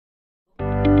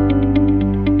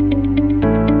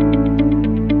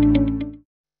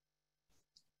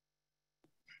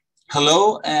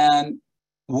Hello and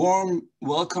warm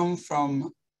welcome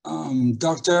from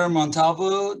Dr.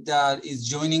 Montalvo that is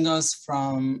joining us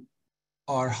from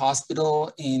our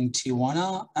hospital in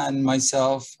Tijuana, and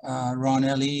myself, Ron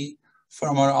Ellie,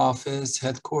 from our office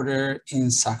headquarters in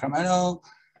Sacramento.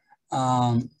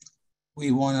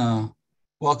 We want to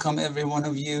welcome every one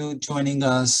of you joining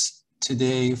us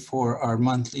today for our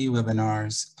monthly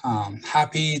webinars.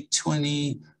 Happy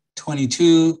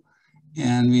 2022.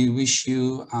 And we wish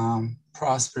you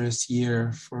prosperous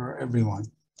year for everyone.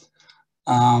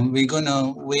 We're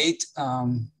gonna wait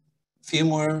few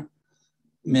more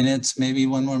minutes, maybe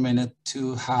one more minute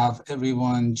to have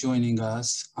everyone joining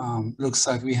us. Looks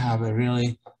like we have a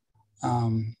really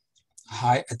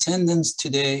high attendance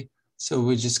today, so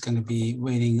we're just gonna be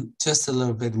waiting just a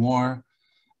little bit more.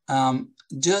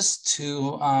 Just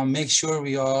to make sure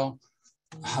we all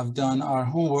have done our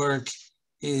homework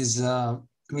is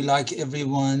we like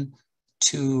everyone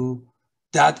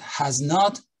that has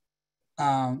not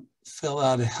filled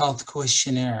out a health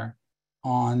questionnaire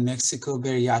on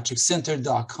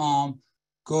MexicoBariatricCenter.com.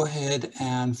 Go ahead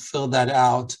and fill that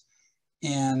out.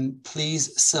 And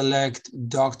please select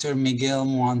Dr. Miguel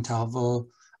Montalvo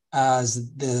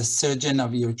as the surgeon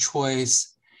of your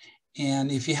choice. And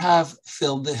if you have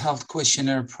filled the health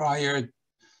questionnaire prior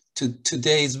to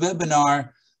today's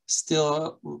webinar,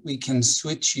 still we can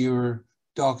switch your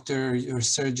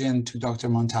surgeon to Dr.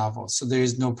 Montalvo. So there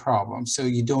is no problem. So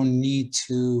you don't need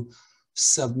to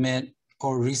submit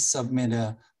or resubmit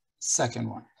a second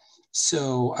one.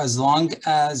 So as long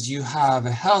as you have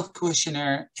a health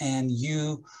questionnaire and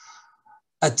you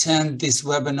attend this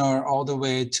webinar all the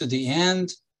way to the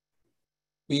end,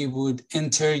 we would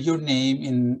enter your name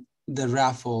in the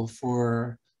raffle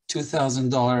for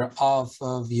 $2,000 off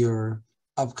of your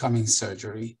upcoming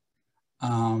surgery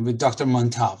with Dr.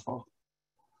 Montalvo.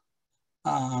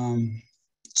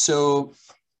 So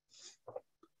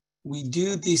we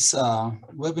do this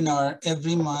webinar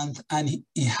every month, and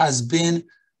it has been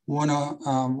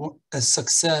a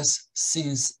success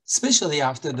since, especially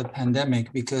after the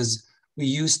pandemic, because we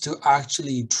used to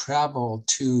actually travel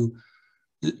to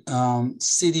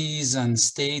cities and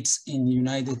states in the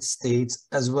United States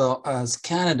as well as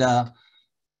Canada,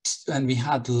 and we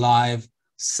had live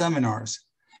seminars.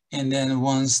 And then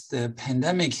once the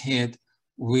pandemic hit,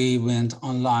 we went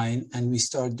online and we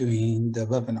started doing the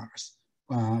webinars.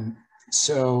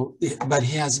 But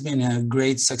it has been a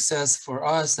great success for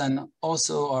us and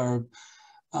also our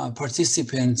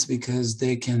participants, because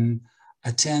they can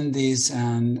attend this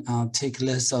and take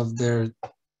less of their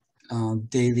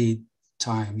daily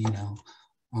time, you know.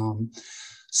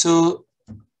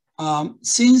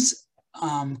 Since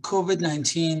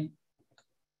COVID-19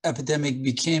 epidemic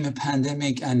became a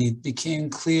pandemic, and it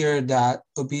became clear that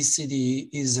obesity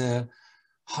is a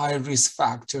high risk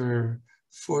factor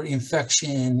for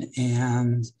infection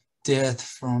and death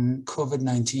from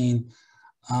COVID-19,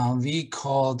 we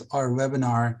called our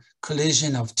webinar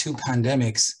Collision of Two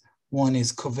Pandemics. One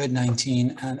is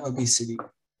COVID-19 and obesity.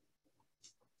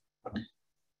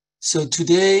 So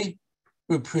today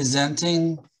we're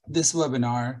presenting this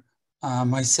webinar.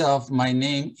 My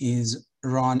name is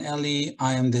Ron Ellie.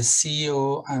 I am the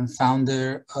CEO and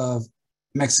founder of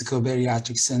Mexico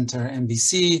Bariatric Center,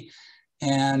 MBC,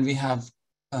 and we have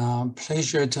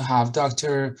pleasure to have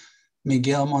Dr.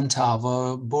 Miguel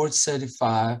Montalvo, board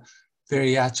certified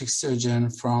bariatric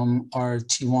surgeon from our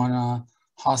Tijuana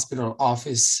hospital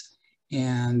office,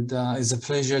 and it's a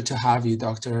pleasure to have you,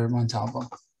 Dr. Montalvo.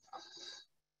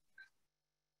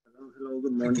 Hello,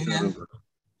 good morning. Again,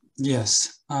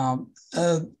 yes.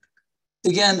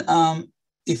 Again,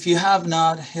 if you have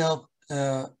not helped,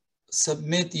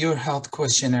 submit your health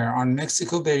questionnaire on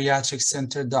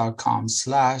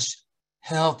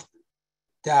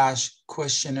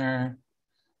MexicoBariatricCenter.com/health-questionnaire.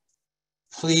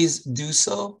 Please do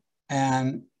so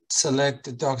and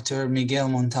select Dr. Miguel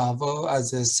Montalvo as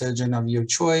the surgeon of your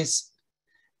choice,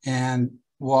 and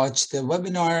watch the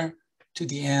webinar to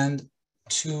the end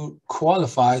to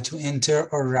qualify to enter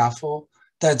a raffle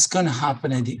that's going to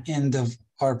happen at the end of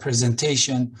our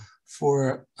presentation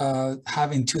for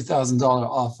having $2,000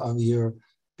 off of your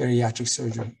bariatric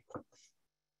surgery.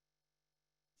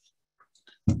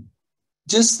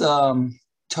 Just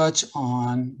touch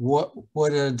on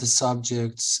what are the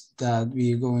subjects that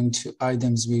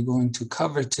items we're going to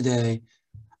cover today.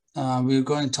 We're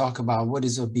going to talk about what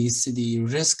is obesity,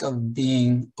 risk of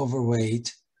being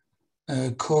overweight,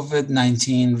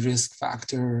 COVID-19 risk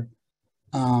factor,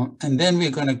 and then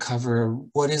we're going to cover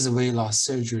what is a weight loss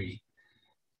surgery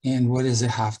and what does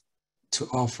it have to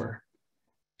offer.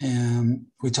 And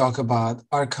we talk about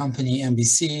our company,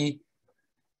 MBC,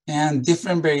 and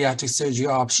different bariatric surgery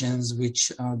options, which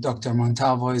Dr.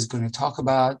 Montalvo is going to talk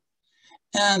about.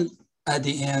 And at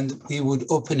the end, we would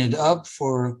open it up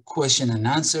for question and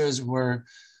answers, where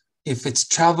if it's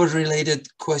travel-related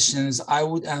questions, I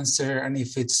would answer, and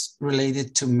if it's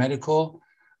related to medical,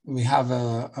 we have a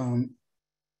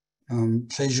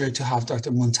pleasure to have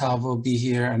Dr. Montalvo be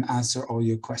here and answer all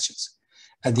your questions.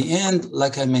 At the end,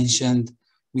 like I mentioned,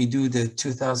 we do the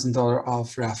 $2,000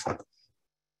 off raffle.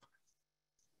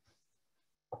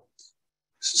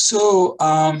 So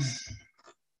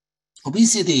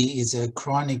obesity is a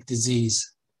chronic disease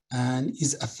and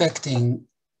is affecting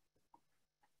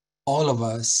all of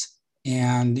us,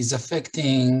 and is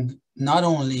affecting not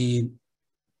only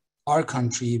our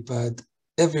country, but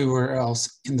everywhere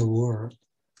else in the world,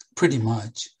 pretty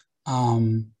much.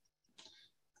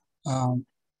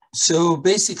 So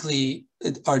basically,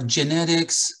 our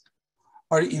genetics,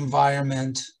 our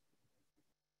environment,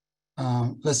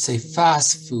 let's say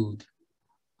fast food,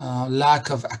 lack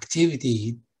of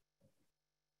activity,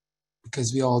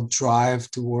 because we all drive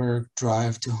to work,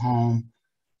 drive to home,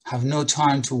 have no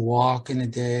time to walk in a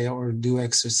day or do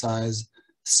exercise,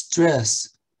 stress,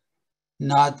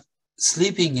 not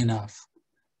sleeping enough,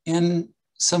 and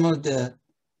some of the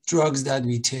drugs that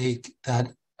we take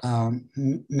that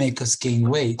make us gain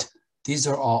weight. These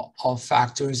are all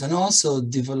factors, and also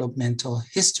developmental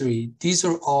history. These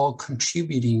are all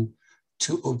contributing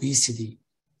to obesity.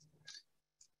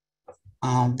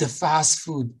 The fast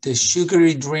food, the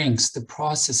sugary drinks, the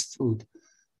processed food,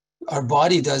 our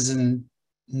body doesn't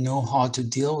know how to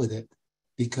deal with it,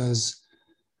 because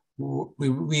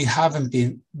we haven't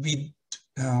been, we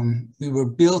were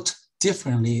built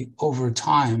differently over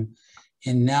time,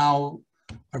 and now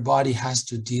our body has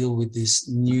to deal with this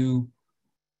new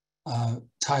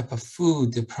type of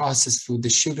food, the processed food, the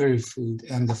sugary food,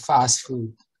 and the fast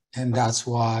food, and that's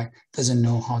why it doesn't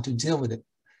know how to deal with it.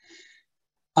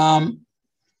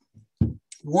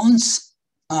 Once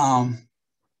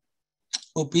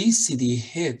obesity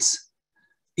hits,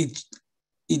 it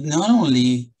not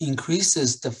only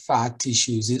increases the fat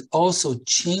tissues, it also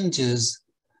changes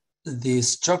the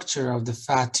structure of the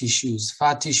fat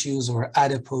tissues or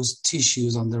adipose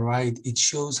tissues on the right. It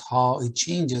shows how it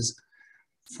changes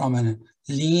from a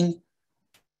lean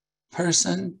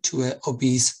person to an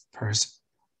obese person.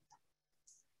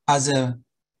 As a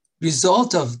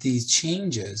result of these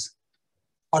changes,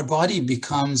 our body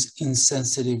becomes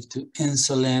insensitive to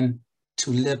insulin,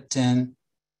 to leptin,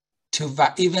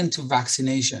 even to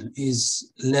vaccination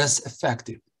is less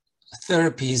effective.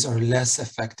 Therapies are less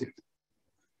effective.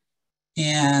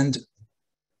 And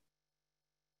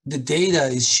the data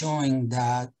is showing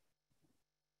that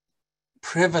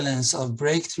prevalence of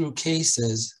breakthrough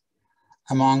cases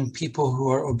among people who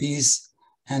are obese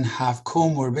and have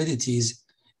comorbidities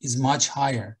is much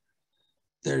higher.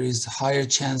 There is higher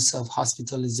chance of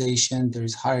hospitalization, there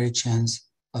is higher chance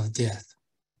of death.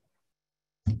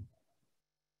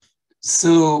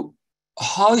 So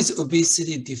how is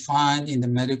obesity defined in the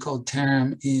medical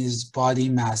term is body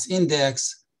mass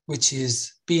index, which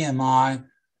is BMI.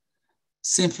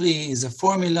 Simply is a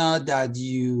formula that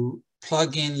you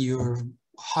plug in your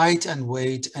height and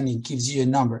weight, and it gives you a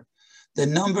number. The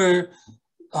number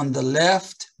on the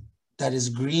left, that is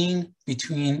green,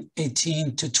 between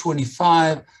 18 to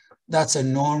 25, that's a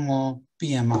normal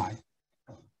BMI.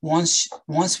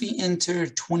 Once we enter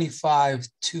 25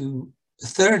 to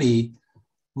 30,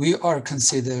 we are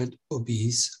considered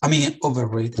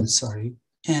overweight, I'm sorry.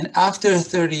 And after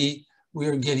 30, we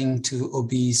are getting to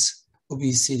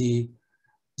obesity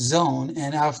zone.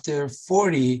 And after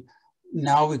 40,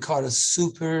 now we call it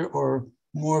super or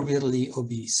morbidly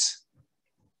obese.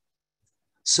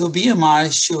 So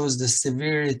BMI shows the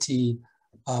severity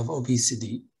of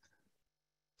obesity.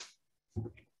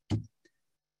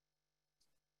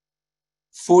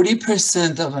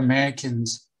 40% of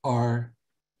Americans are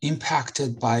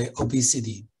impacted by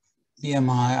obesity.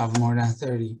 BMI of more than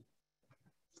 30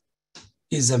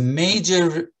 is a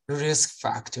major risk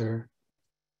factor.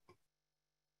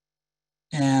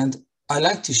 And I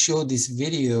like to show this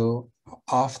video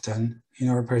often in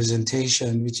our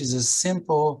presentation, which is a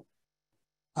simple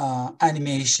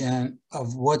animation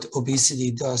of what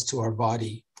obesity does to our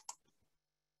body.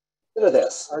 Consider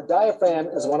this. Our diaphragm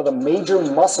is one of the major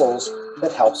muscles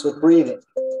that helps with breathing.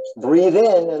 Breathe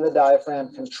in and the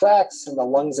diaphragm contracts and the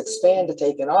lungs expand to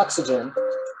take in oxygen.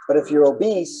 But if you're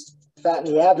obese, fat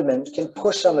in the abdomen can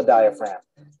push on the diaphragm,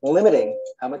 limiting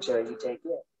how much air you take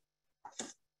in.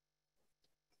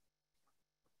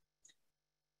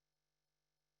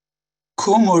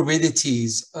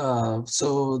 Comorbidities.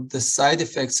 So the side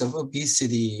effects of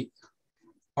obesity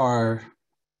are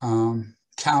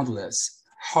countless: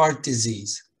 heart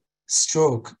disease,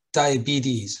 stroke,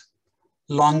 diabetes,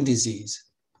 lung disease,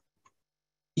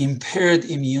 impaired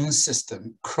immune system,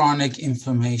 chronic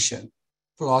inflammation,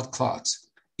 blood clots,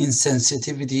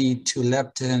 insensitivity to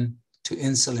leptin, to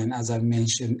insulin, as I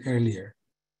mentioned earlier.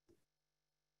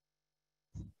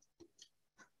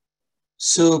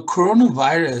 So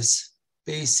coronavirus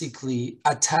basically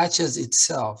attaches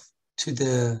itself to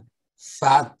the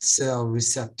fat cell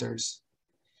receptors.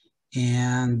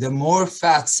 And the more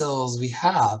fat cells we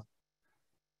have,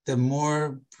 the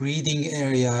more breeding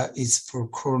area is for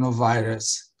coronavirus.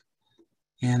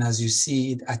 And as you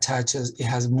see, it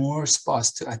has more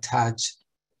spots to attach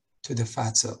to the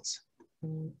fat cells.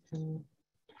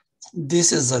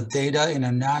 This is a data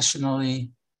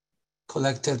internationally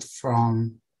collected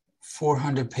from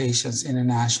 400 patients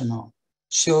international.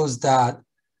 Shows that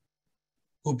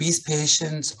obese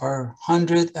patients are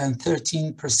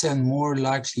 113% more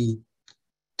likely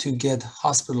to get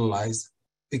hospitalized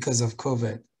because of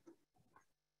COVID.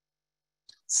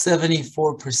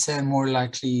 74% more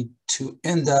likely to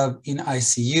end up in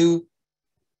ICU,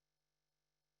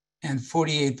 and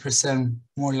 48%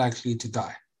 more likely to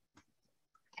die.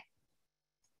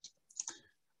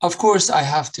 Of course, I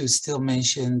have to still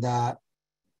mention that,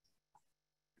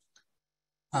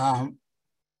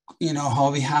 how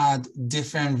we had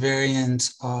different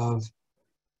variants of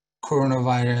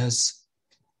coronavirus.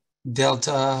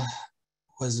 Delta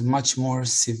was much more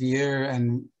severe,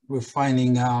 and we're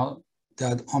finding out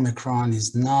that Omicron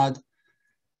is not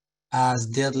as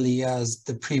deadly as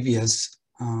the previous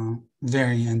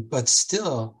variant, but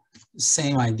still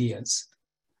same ideas.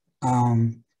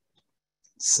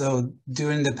 So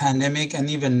during the pandemic and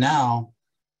even now,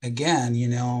 again,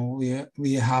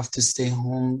 we have to stay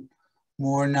home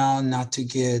more now, not to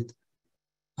get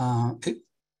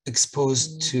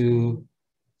exposed to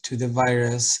the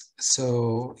virus.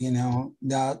 So,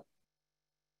 that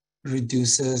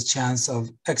reduces chance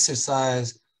of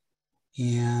exercise,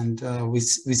 and we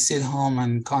sit home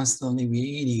and constantly be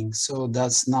eating. So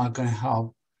that's not going to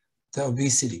help the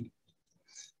obesity.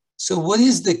 So what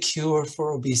is the cure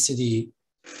for obesity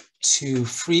to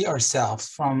free ourselves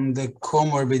from the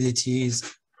comorbidities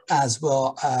as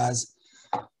well as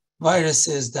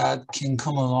viruses that can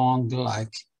come along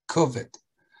like COVID?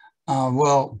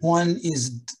 Well, one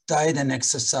is diet and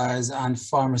exercise and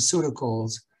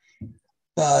pharmaceuticals,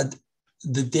 but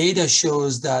the data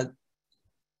shows that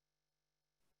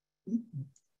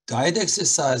diet,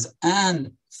 exercise,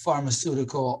 and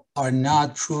pharmaceutical are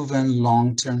not proven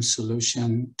long-term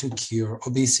solution to cure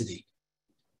obesity.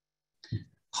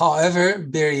 However,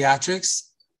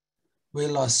 bariatrics, weight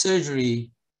loss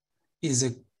surgery, is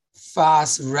a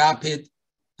fast, rapid,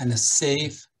 and a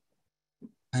safe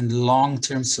and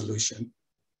long-term solution,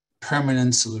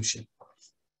 permanent solution.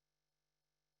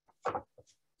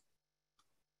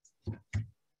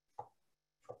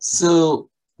 So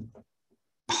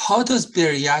how does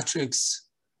bariatrics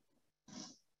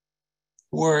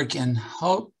work, and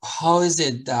how is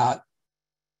it that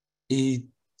it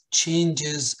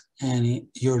changes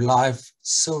your life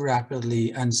so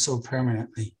rapidly and so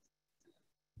permanently?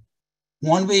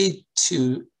 One way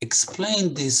to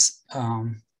explain this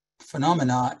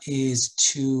phenomena is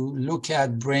to look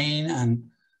at brain and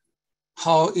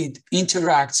how it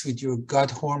interacts with your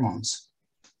gut hormones.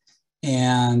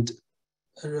 And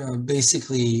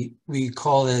basically, we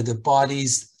call it the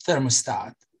body's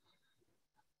thermostat.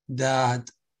 That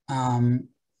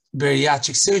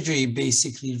bariatric surgery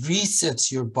basically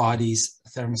resets your body's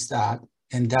thermostat,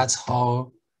 and that's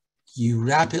how you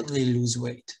rapidly lose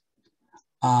weight.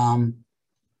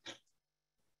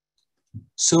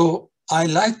 So I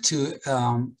like to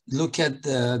look at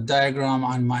the diagram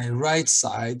on my right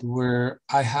side where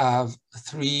I have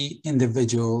 3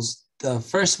 individuals. The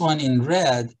first one in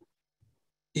red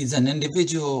is an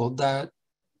individual that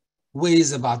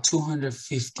weighs about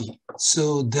 250.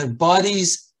 So their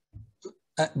bodies,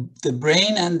 the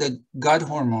brain and the gut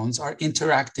hormones are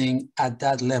interacting at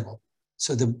that level.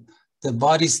 So the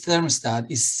body's thermostat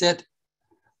is set,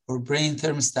 or brain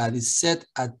thermostat is set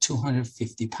at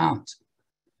 250 pounds.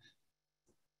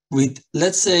 With,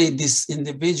 let's say this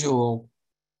individual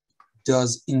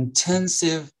does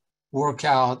intensive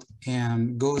workout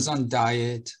and goes on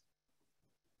diet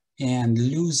and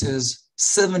loses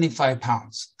 75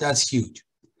 pounds. That's huge.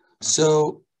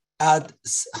 So at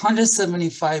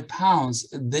 175 pounds,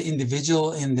 the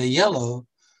individual in the yellow,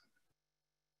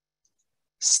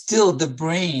 still the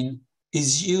brain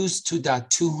is used to that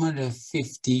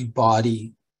 250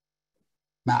 body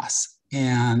mass.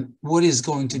 And what it's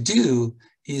going to do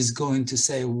is going to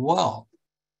say, well,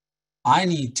 I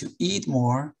need to eat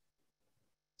more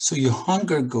So your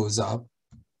hunger goes up,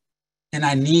 and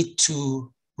I need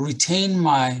to retain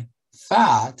my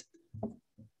fat,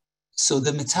 so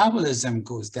the metabolism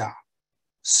goes down.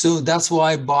 So that's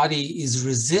why body is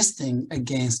resisting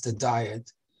against the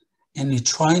diet, and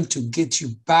it's trying to get you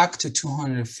back to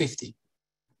 250.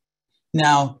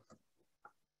 Now,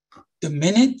 the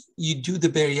minute you do the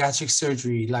bariatric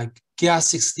surgery, like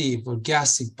gastric sleeve or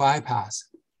gastric bypass,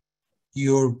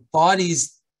 your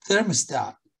body's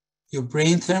thermostat, your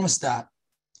brain thermostat,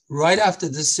 right after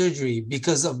the surgery,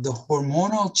 because of the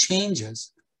hormonal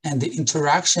changes and the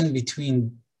interaction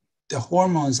between the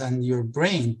hormones and your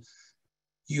brain,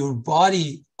 your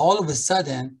body all of a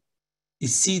sudden, it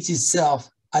sees itself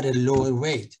at a lower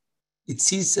weight. It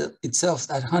sees itself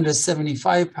at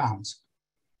 175 pounds.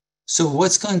 So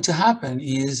what's going to happen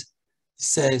is, it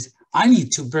says, I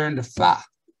need to burn the fat,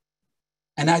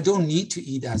 and I don't need to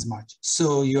eat as much.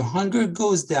 So your hunger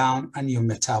goes down and your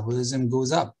metabolism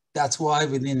goes up. That's why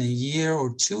within a year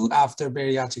or two after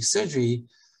bariatric surgery,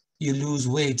 you lose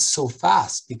weight so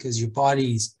fast, because your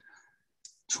body is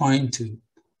trying to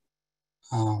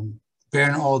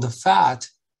burn all the fat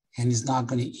and is not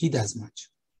going to eat as much.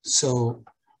 So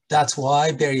that's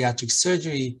why bariatric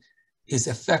surgery is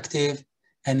effective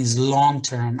and is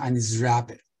long-term and is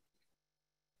rapid.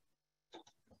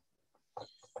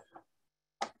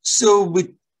 So with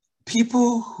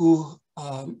people who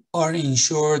are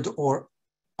insured or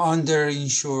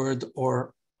underinsured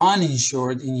or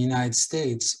uninsured in the United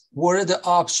States, what are the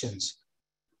options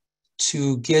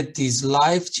to get these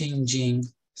life-changing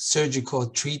surgical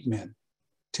treatment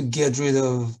to get rid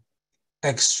of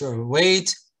extra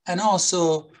weight and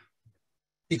also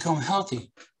become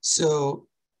healthy? So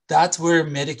that's where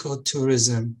medical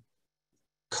tourism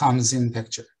comes in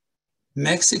picture.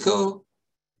 Mexico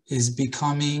is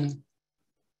becoming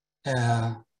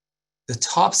the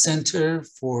top center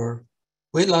for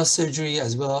weight loss surgery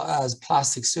as well as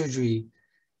plastic surgery.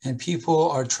 And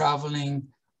people are traveling,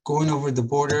 going over the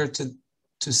border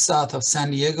to south of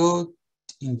San Diego,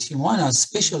 in Tijuana,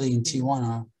 especially in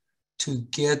Tijuana, to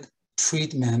get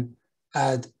treatment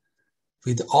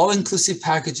with all-inclusive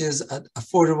packages at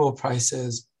affordable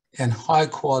prices and high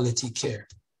quality care.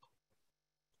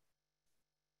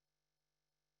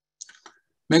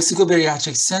 Mexico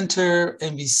Bariatric Center,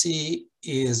 MBC,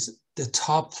 is the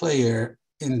top player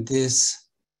in this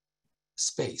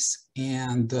space.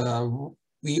 And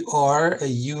we are a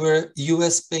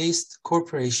US-based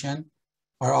corporation.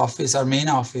 Our main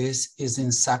office is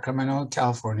in Sacramento,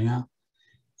 California.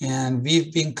 And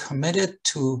we've been committed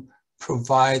to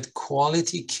provide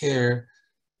quality care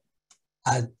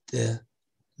at the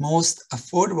most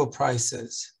affordable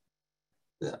prices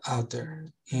out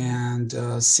there. And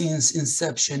since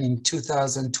inception in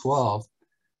 2012,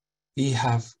 we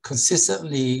have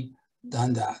consistently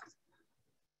done that.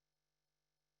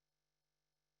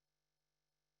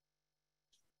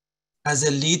 As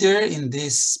a leader in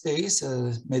this space,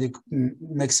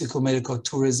 Mexico Medical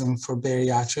Tourism for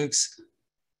Bariatrics,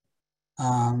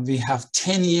 we have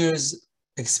 10 years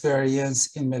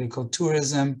experience in medical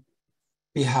tourism.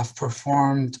 We have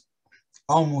performed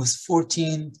almost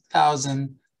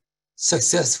 14,000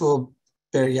 successful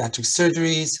bariatric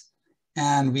surgeries,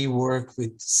 and we work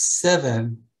with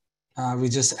 7. We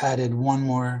just added 1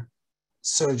 more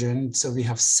surgeon, so we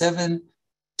have 7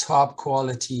 top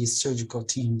quality surgical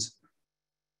teams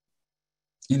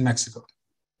in Mexico.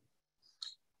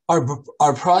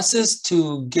 Our process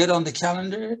to get on the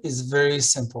calendar is very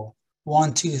simple.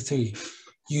 1, 2, 3.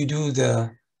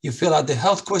 You fill out the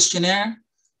health questionnaire.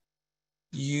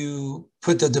 You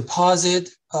put the deposit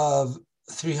of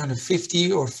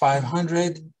 $350 or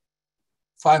 $500.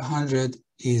 $500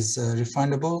 is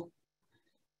refundable.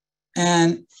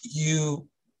 And you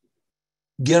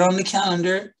get on the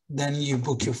calendar, then you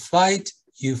book your flight,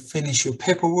 you finish your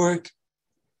paperwork,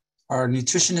 our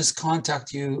nutritionists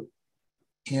contact you,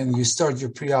 and you start your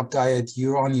pre-op diet.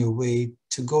 You're on your way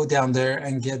to go down there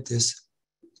and get this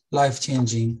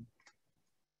life-changing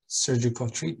surgical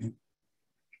treatment.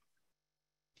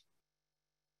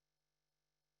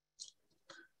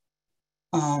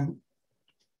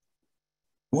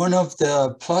 One of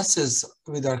the pluses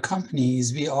with our company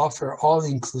is we offer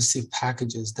all-inclusive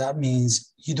packages. That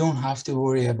means you don't have to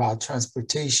worry about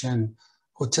transportation,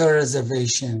 hotel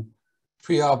reservation,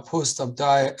 pre-op, post-op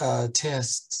diet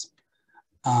tests,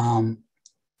 the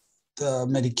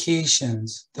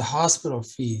medications, the hospital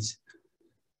fees.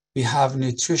 We have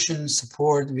nutrition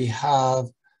support. We have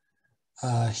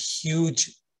a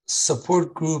huge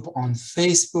support group on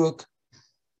Facebook,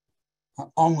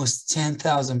 almost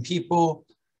 10,000 people,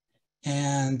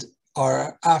 and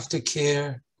our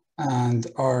aftercare and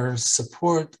our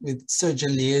support with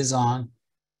surgeon liaison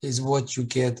is what you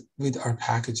get with our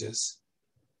packages.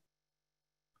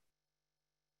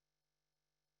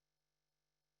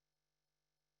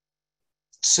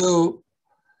 So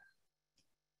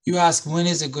you ask, when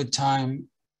is a good time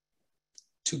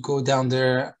to go down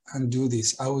there and do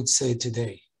this? I would say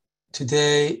today.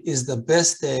 Today is the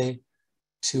best day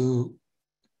to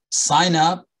sign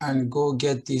up and go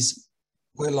get this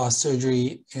weight loss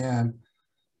surgery and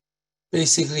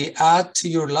basically add to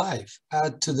your life,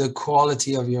 add to the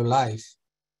quality of your life,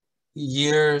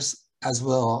 years as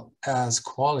well as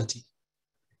quality.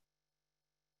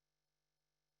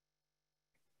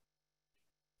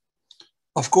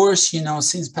 Of course, you know,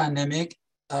 since pandemic,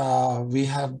 we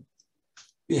had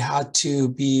to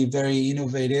be very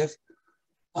innovative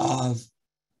of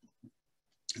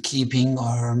keeping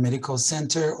our medical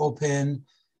center open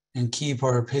and keep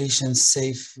our patients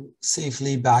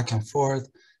safely back and forth.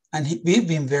 And we've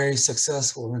been very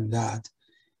successful in that.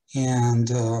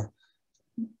 And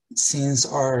since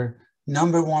our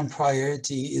number one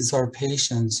priority is our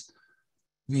patients,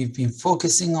 we've been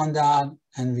focusing on that,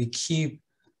 and we keep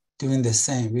doing the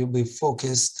same. We'll be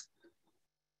focused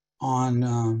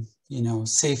on you know,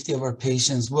 safety of our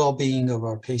patients, well-being of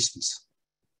our patients.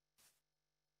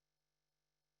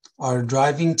 Our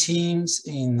driving teams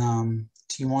in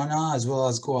Tijuana as well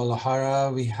as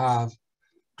Guadalajara, we have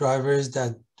drivers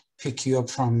that pick you up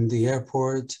from the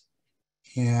airport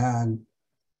and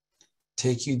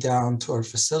take you down to our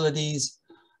facilities.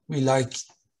 We like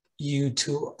you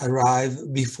to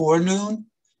arrive before noon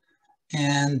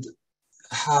and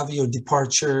have your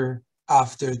departure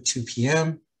after 2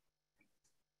 p.m.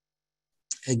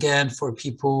 Again, for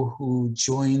people who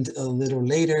joined a little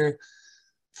later,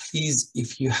 please,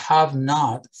 if you have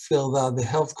not filled out the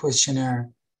health questionnaire,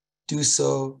 do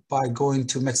so by going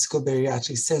to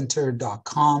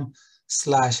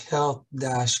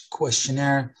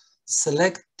mexicobariatriccenter.com/health-questionnaire.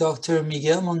 Select Dr.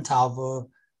 Miguel Montalvo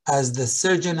as the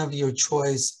surgeon of your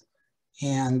choice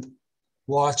and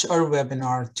watch our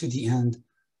webinar to the end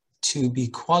to be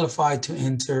qualified to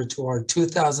enter to our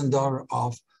 $2,000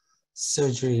 off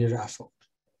surgery raffle.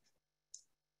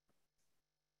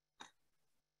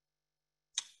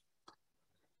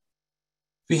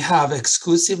 We have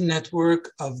exclusive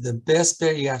network of the best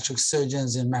bariatric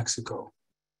surgeons in Mexico.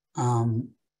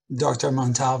 Dr.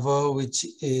 Montalvo, which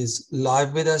is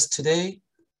live with us today.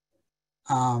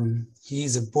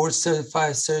 He's a board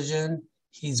certified surgeon.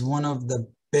 He's one of the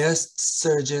best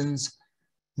surgeons,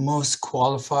 most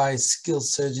qualified, skilled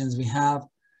surgeons we have.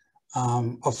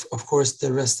 Of course,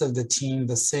 the rest of the team,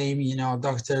 the same, you know,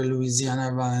 Dr.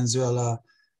 Luisiana Valenzuela,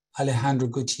 Alejandro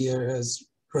Gutierrez,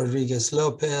 Rodriguez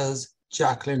Lopez,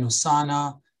 Jacqueline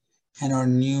Osana, and our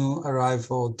new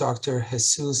arrival, Dr.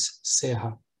 Jesus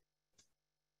Ceja.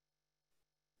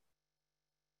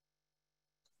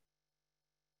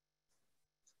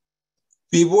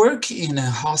 We work in a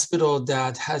hospital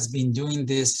that has been doing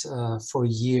this for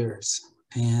years,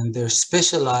 and they're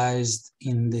specialized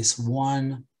in this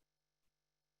one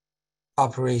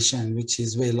operation, which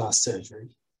is weight loss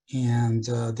surgery. And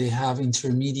they have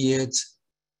intermediate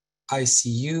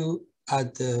ICU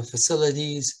at the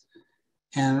facilities,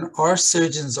 and our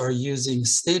surgeons are using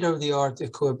state-of-the-art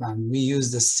equipment. We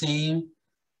use the same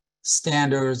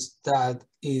standards that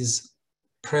is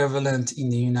prevalent in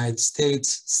the United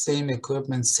States, same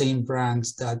equipment, same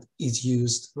brands that is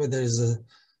used, whether it's a,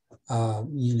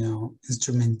 you know,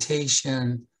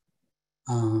 instrumentation,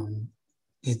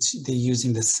 they're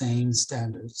using the same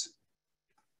standards,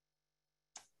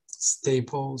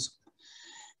 staples.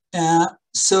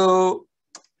 So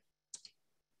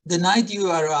the night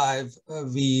you arrive,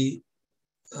 we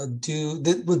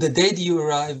the day you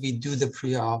arrive, we do the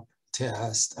pre-op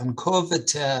test and COVID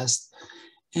test,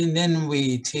 and then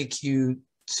we take you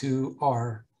to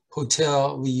our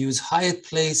hotel. We use Hyatt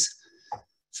Place.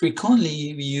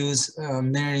 Frequently, we use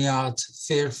Marriott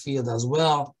Fairfield as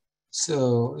well.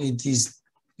 So it is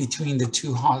between the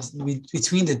two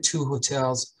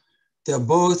hotels. They're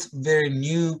both very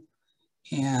new,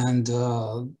 and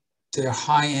they're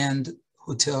high-end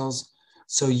hotels.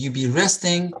 So you be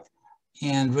resting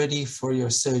and ready for your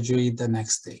surgery the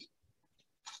next day.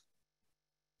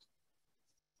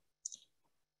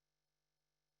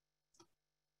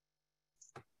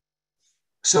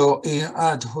 So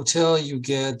at the hotel, you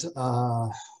get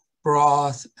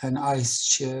broth and ice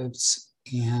chips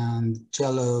and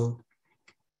Jello,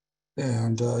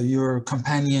 and your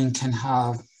companion can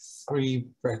have free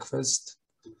breakfast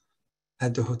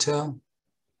at the hotel.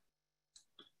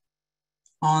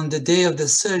 On the day of the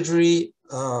surgery,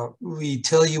 we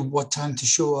tell you what time to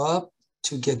show up.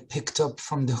 to get picked up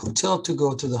from the hotel to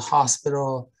go to the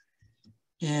hospital.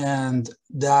 And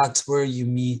that's where you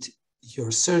meet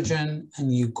your surgeon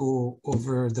and you go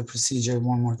over the procedure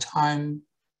one more time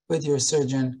with your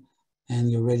surgeon,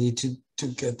 and you're ready to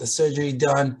get the surgery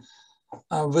done.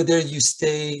 Whether you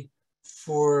stay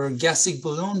for gastric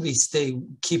balloon, we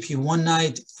keep you 1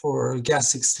 night, for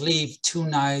gastric sleeve 2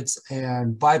 nights,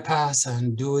 and bypass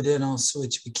and duodenal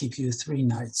switch, we keep you 3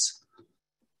 nights.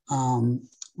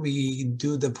 We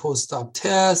do the post-op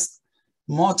test,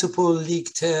 multiple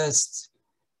leak tests,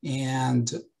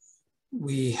 and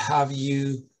we have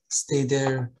you stay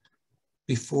there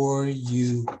before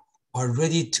you are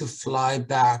ready to fly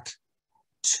back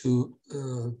to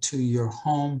your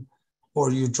home,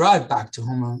 or you drive back to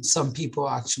home. Some people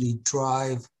actually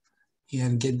drive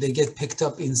and they get picked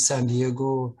up in San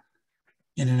Diego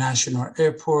International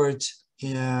Airport,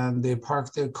 and they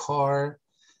park their car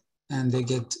and they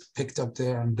get picked up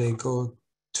there and they go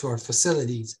to our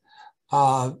facilities.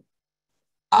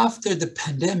 After the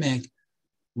pandemic,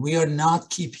 we are not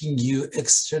keeping you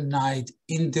extra night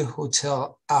in the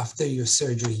hotel after your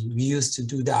surgery. We used to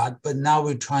do that, but now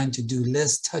we're trying to do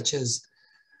less touches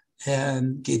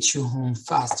and get you home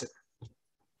faster.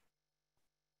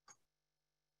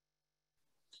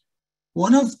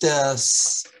 One of the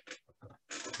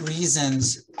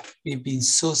reasons we've been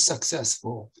so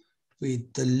successful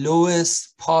with the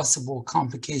lowest possible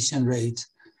complication rate,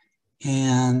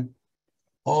 and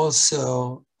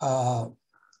also,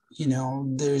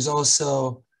 there's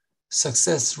also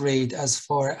success rate as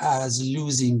far as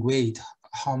losing weight,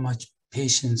 how much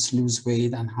patients lose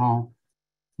weight and how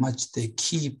much they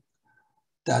keep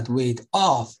that weight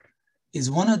off, is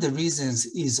one of the reasons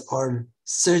is our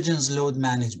surgeons' load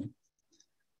management.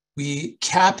 We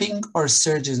capping our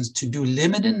surgeons to do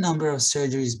limited number of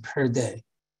surgeries per day.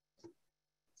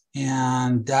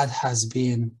 And that has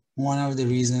been one of the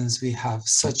reasons we have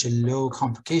such a low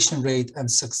complication rate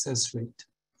and success rate.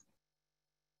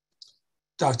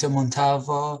 Dr.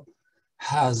 Montalvo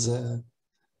has a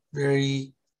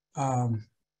very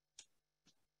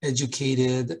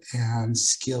educated and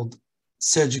skilled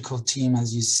surgical team,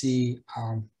 as you see,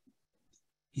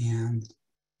 and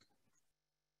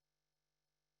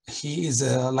he is,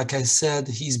 like I said,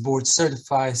 he's board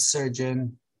certified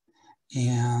surgeon,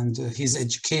 and his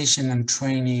education and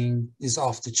training is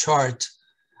off the chart.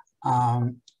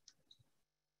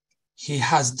 He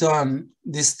has done,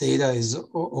 this data is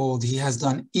old, he has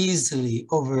done easily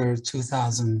over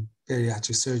 2,000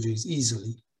 bariatric surgeries,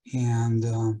 easily. And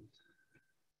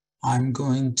I'm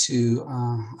going to,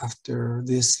 after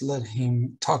this, let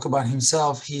him talk about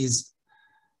himself.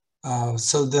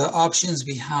 So the options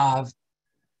we have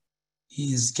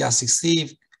is gastric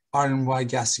sleeve, R&Y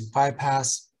gastric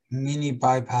bypass, mini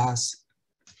bypass,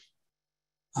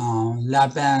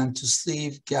 lap band to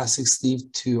sleeve, gastric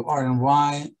sleeve to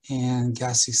R&Y, and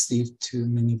gastric sleeve to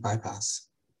mini bypass.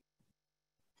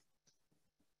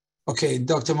 Okay,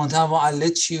 Dr. Montalvo, I'll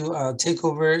let you take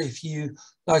over if you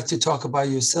like to talk about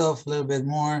yourself a little bit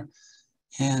more,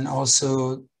 and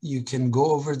also you can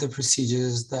go over the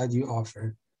procedures that you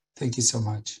offer. Thank you so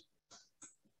much.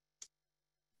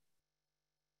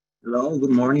 Hello,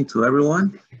 good morning to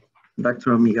everyone.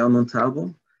 Dr. Miguel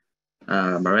Montalvo,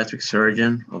 bariatric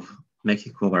surgeon of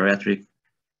Mexico Bariatric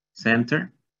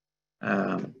Center.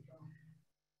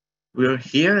 We're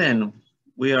here and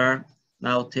we are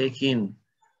now taking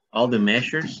all the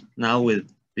measures now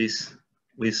with this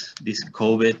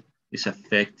COVID is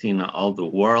affecting all the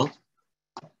world.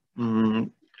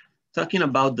 Talking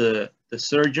about the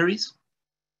surgeries,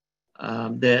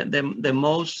 the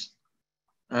most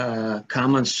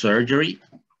common surgery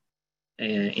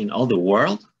in all the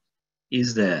world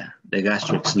is the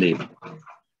gastric sleeve.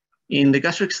 In the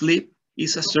gastric sleeve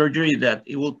is a surgery that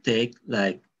it will take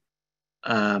like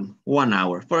 1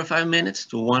 hour, 45 minutes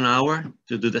to 1 hour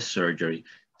to do the surgery.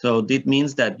 So that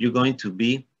means that you're going to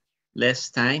be less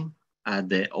time at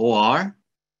the OR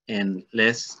and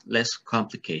less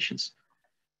complications.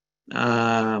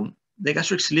 The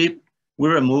gastric sleeve, we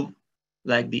remove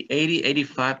like the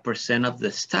 80–85% of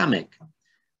the stomach.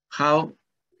 How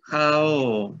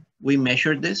we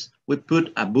measure this? We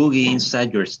put a boogie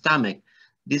inside your stomach.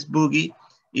 This boogie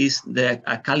is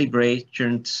a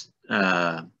calibration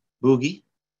boogie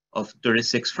of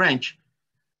 36 French.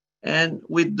 And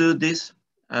we do this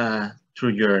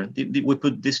we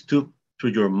put this tube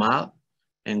through your mouth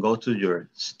and go to your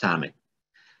stomach.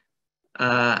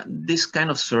 This kind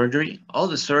of surgery, all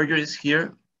the surgeries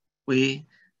here, we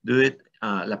do it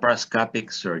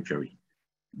laparoscopic surgery.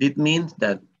 It means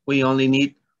that we only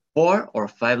need 4 or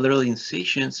 5 little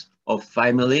incisions of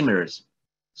 5 millimeters.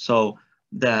 So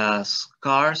the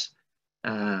scars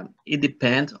it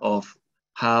depends of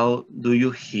how do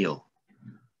you heal.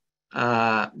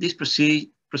 This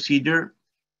procedure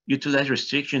utilize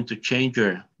restriction to change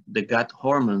the gut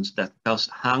hormones that cause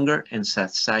hunger and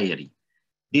satiety.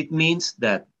 It means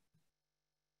that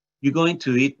you're going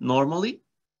to eat normally,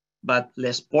 but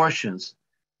less portions,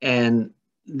 and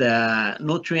the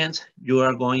nutrients you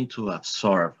are going to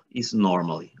absorb is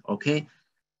normally, okay?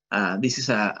 This is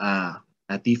a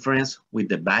difference with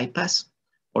the bypass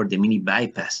or the mini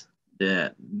bypass.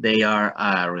 They are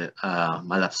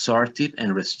malabsorptive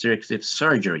and restrictive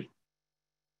surgery.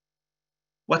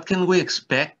 What can we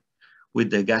expect with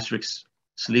the gastric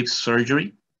sleeve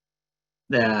surgery?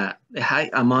 The high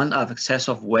amount of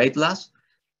excessive weight loss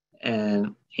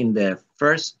and in the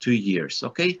first 2 years,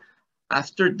 okay?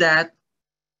 After that,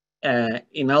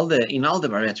 in all the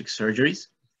bariatric surgeries,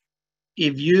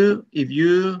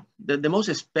 the most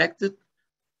expected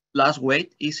loss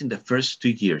weight is in the first 2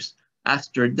 years.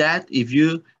 After that, if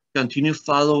you continue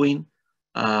following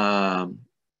a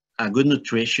good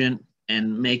nutrition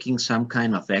and making some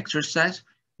kind of exercise,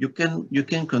 you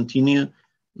can continue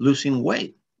losing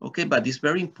weight, okay? But it's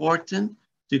very important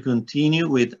to continue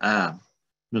with a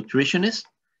nutritionist,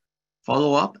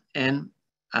 follow up, and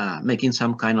making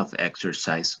some kind of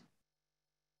exercise.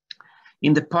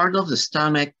 In the part of the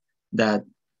stomach that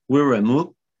we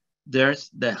remove, there's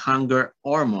the hunger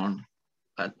hormone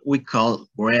that we call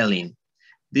ghrelin.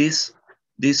 This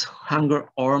hunger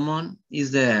hormone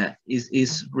is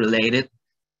related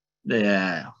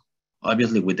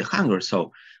obviously with the hunger.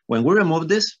 So when we remove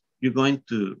this, you're going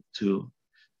to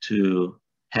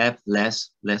have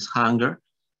less hunger.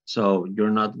 So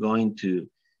you're not going to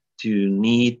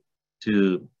need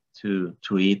to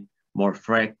eat more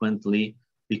frequently,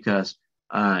 because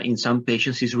in some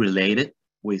patients it's related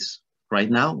with right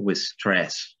now with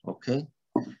stress, okay?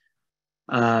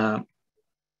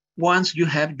 Once you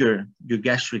have your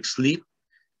gastric sleeve,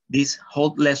 this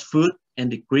hold less food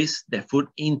and decrease the food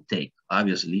intake,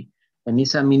 obviously. And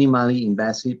it's a minimally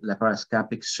invasive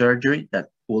laparoscopic surgery that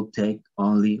will take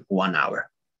only 1 hour.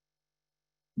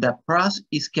 The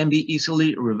process can be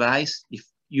easily revised if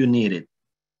you need it.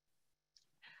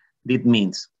 This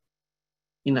means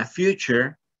in a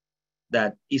future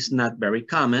that is not very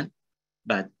common,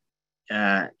 but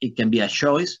it can be a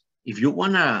choice. If you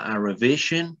want a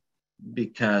revision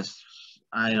because,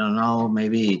 I don't know,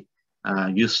 maybe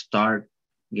you start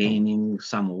gaining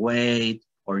some weight,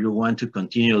 or you want to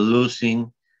continue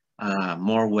losing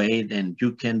more weight, and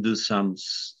you can do some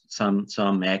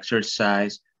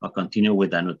exercise or continue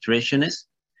with a nutritionist,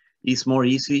 it's more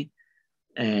easy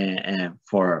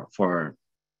for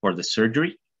the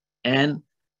surgery, and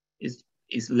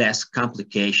it's less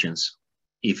complications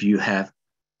if you have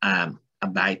a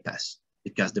bypass,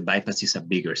 because the bypass is a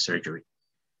bigger surgery,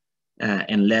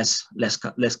 and less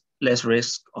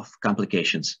risk of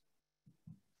complications.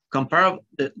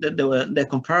 The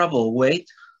comparable weight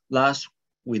loss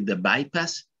with the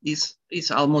bypass is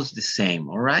almost the same,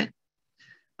 all right?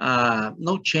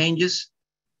 No changes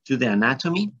to the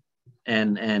anatomy,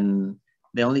 and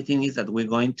the only thing is that we're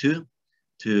going to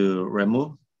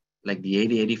remove like the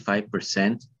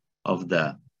 85% of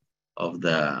the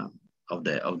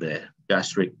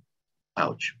gastric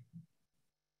pouch.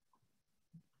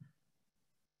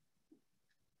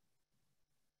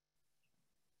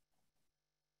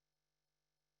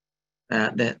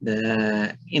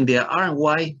 In the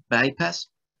R&Y bypass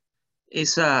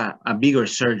is a bigger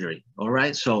surgery, all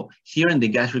right? So here in the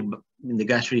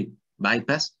gastric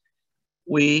bypass,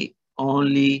 we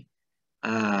only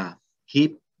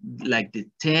keep like the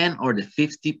 10 or the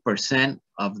 50%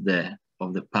 of the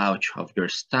pouch of your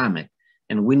stomach,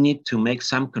 and we need to make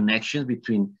some connections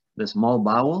between the small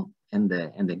bowel and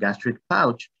the gastric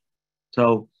pouch.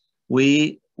 So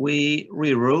we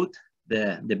reroute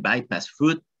the bypass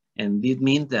food, and this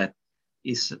means that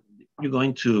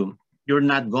you're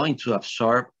not going to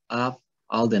absorb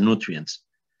all the nutrients.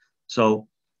 So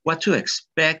what to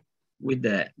expect with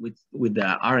the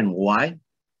R&Y?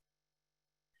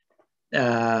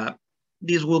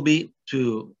 This will be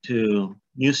to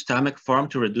new stomach form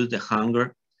to reduce the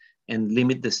hunger and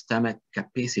limit the stomach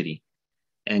capacity,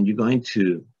 and you're going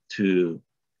to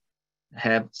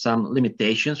have some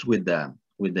limitations with the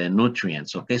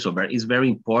nutrients. Okay, so it's very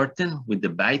important with the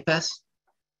bypass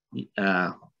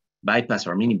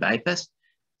or mini bypass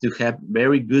to have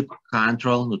very good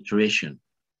control nutrition,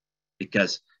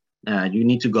 because you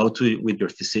need to go with your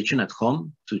physician at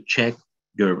home to check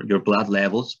your blood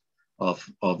levels of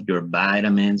your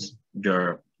vitamins,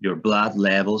 your blood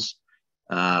levels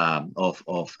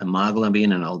of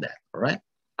hemoglobin and all that, all right?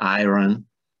 Iron.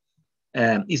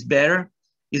 It's better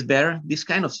is better. This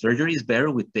kind of surgery is better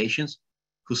with patients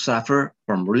who suffer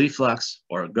from reflux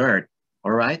or GERD,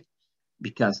 all right?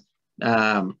 Because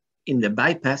in the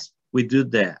bypass, we do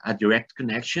a direct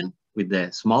connection with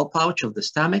the small pouch of the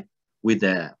stomach with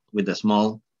the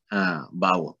small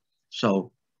bowel.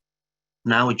 So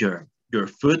now your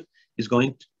food is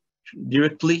going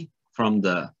directly from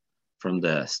the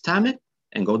stomach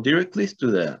and go directly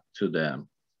to the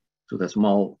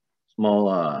small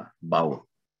bowel.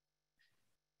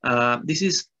 This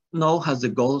is known as the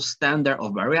gold standard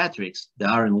of bariatrics, the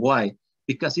RNY,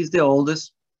 because it's the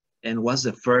oldest and was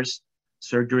the first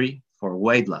surgery for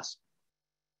weight loss.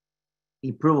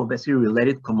 Improve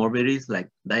obesity-related comorbidities like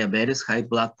diabetes, high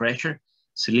blood pressure,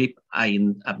 sleep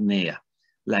apnea,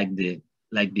 like the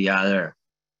other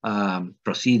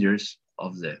procedures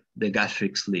of the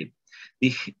gastric sleeve.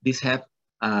 These have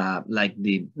like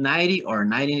the 90 or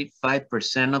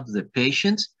 95% of the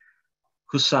patients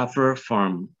who suffer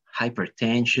from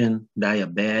hypertension,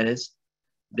 diabetes,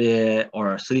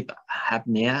 or sleep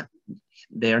apnea.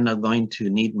 They are not going to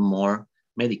need more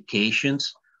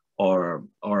medications or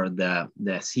the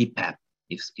CPAP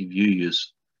if you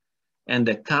use. And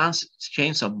the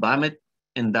change of vomit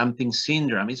and dumping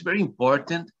syndrome is very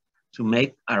important to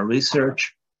make a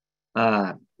research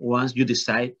once you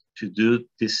decide to do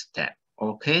this step,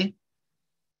 okay?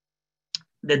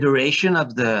 The duration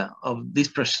of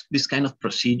this kind of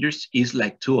procedures is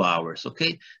like 2 hours,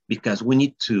 okay? Because we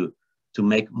need to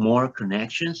make more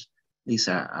connections. It's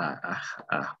a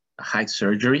high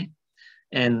surgery,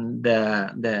 and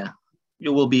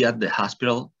you will be at the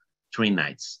hospital 3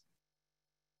 nights.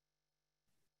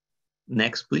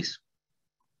 Next, please.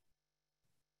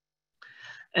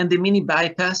 And the mini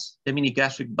bypass, the mini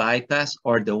gastric bypass,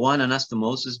 or the one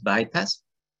anastomosis bypass,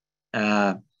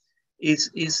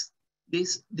 is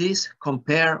this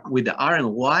compare with the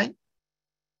RNY,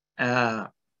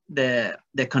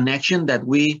 the connection that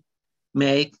we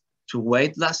make to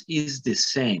weight loss is the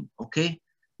same, okay?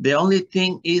 The only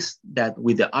thing is that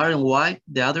with the RNY,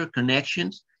 the other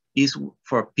connections is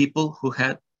for people who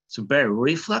had severe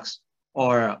reflux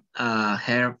or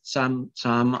have some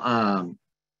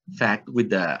fact with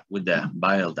the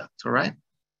bile duct, all right?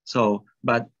 So,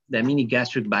 but the mini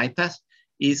gastric bypass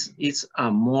is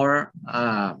a more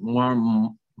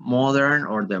modern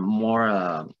or the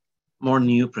more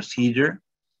new procedure,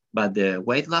 but the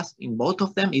weight loss in both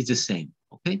of them is the same,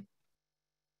 okay?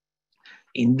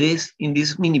 In this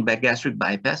mini gastric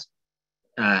bypass,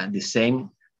 the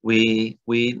same, we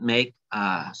make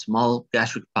a small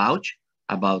gastric pouch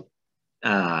about,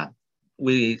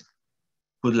 we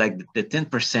put like the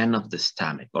 10% of the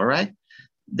stomach, all right?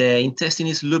 The intestine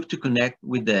is looped to connect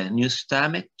with the new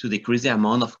stomach to decrease the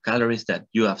amount of calories that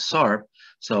you absorb.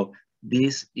 So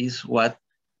this is what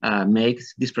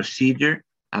makes this procedure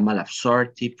a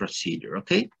malabsorptive procedure,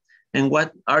 okay? And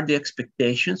what are the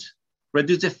expectations?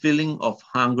 Reduce the feeling of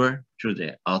hunger through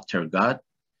the outer gut,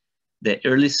 the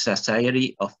early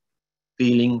satiety of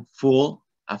feeling full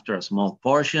after small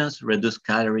portions, reduce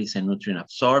calories and nutrient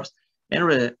absorbs,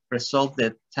 and resolve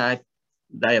the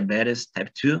diabetes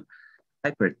type 2,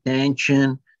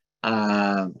 hypertension,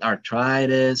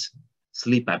 arthritis,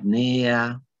 sleep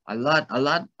apnea, a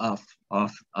lot of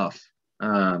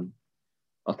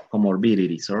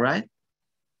comorbidities, all right?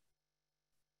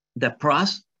 The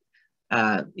pros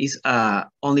is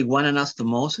only one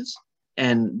anastomosis,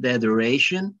 and the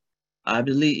duration, I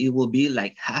believe it will be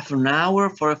like half an hour,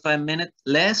 45 minutes,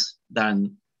 less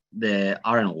than the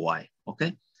RNY,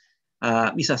 okay?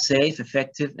 It's a safe,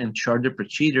 effective, and shorter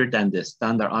procedure than the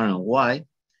standard RNY,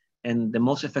 and the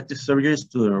most effective surgery is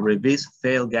to reverse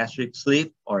failed gastric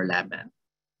sleeve or lap band,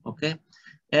 okay?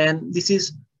 And this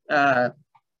is a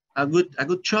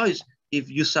good choice if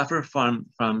you suffer from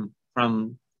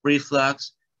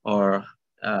reflux or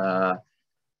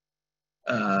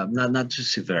not too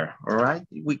severe, all right?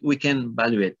 We can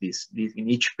evaluate this in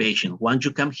each patient. Once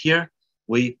you come here,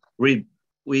 we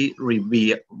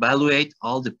evaluate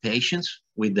all the patients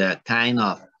with the kind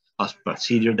of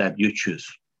procedure that you choose.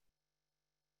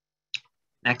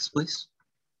 Next, please.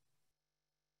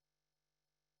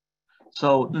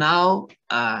 So now,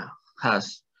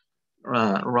 as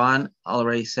Ron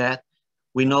already said,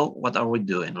 we know what are we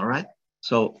doing, all right?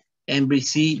 So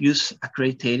MBC use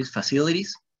accredited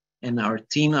facilities, and our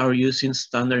team are using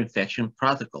standard infection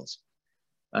protocols.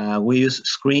 We use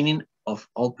screening of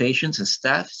all patients and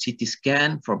staff, CT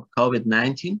scan for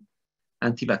COVID-19,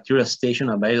 antibacterial station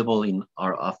available in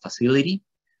our facility,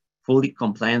 fully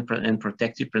compliant and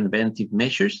protective preventive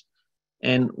measures.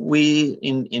 And we,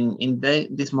 in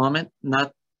this moment,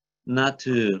 not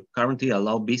to currently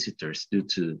allow visitors due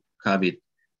to COVID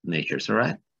measures, all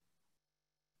right?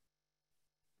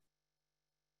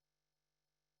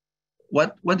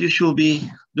 what you should be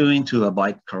doing to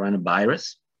avoid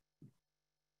coronavirus.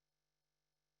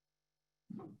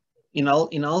 In all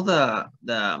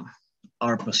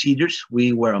our procedures,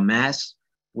 we wear a mask,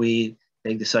 we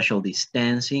take the social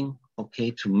distancing,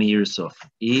 okay, 2 meters of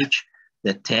each,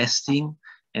 the testing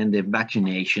and the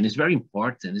vaccination is very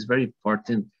important. It's very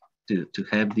important to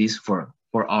have this for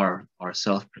our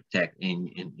self-protect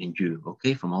in you,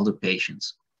 okay, from all the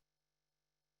patients.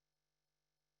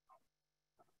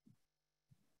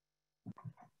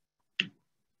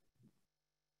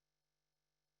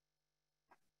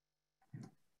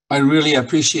 I really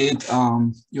appreciate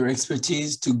your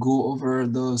expertise to go over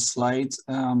those slides.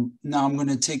 Now I'm going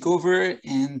to take over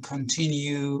and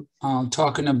continue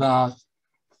talking about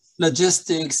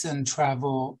logistics and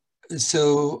travel.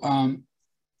 So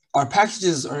our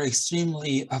packages are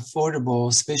extremely affordable,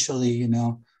 especially, you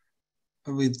know,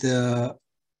 with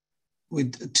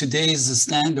today's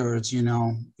standards. You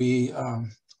know, we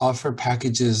offer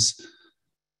packages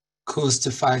close to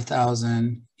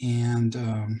 5,000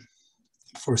 and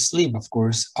for sleep, of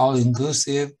course, all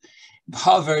inclusive.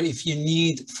 However, if you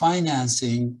need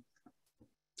financing,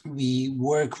 we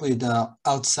work with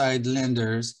outside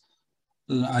lenders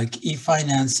like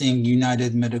e-financing,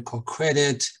 United Medical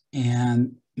Credit,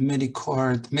 and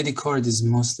Medicard. Medicard is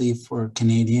mostly for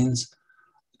Canadians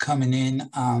coming in.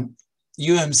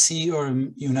 UMC or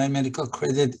United Medical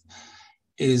Credit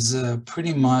is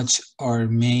pretty much our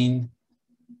main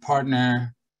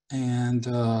partner, and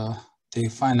they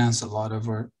finance a lot of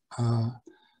our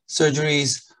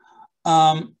surgeries.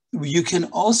 You can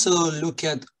also look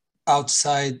at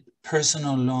outside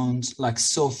personal loans like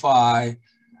SoFi,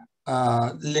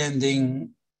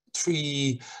 Lending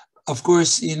Tree. Of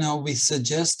course, you know, we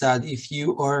suggest that if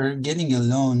you are getting a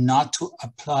loan, not to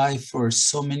apply for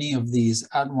so many of these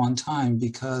at one time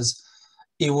because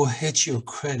it will hit your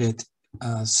credit.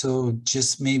 So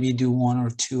just maybe do one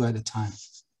or two at a time.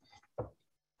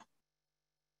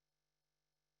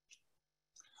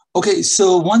 Okay,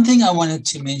 so one thing I wanted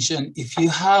to mention, if you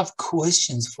have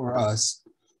questions for us,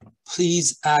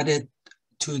 please add it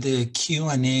to the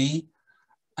Q&A.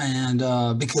 And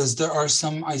because there are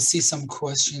some, I see some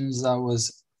questions that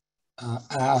was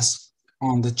asked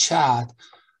on the chat,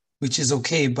 which is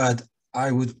okay, but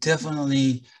I would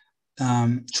definitely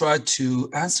try to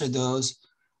answer those.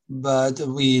 But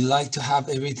we like to have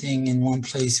everything in one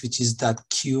place, which is that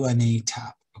Q&A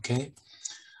tab, okay?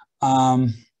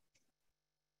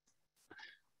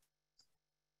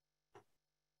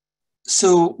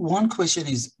 So one question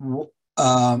is,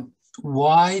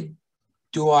 why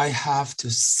do I have to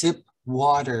sip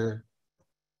water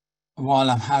while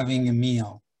I'm having a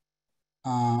meal?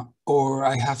 Or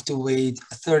I have to wait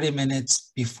 30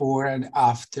 minutes before and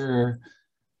after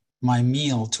my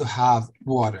meal to have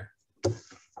water?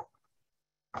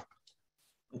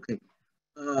 Okay.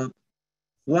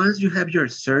 Once you have your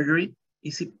surgery,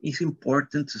 it's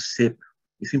important to sip.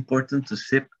 It's important to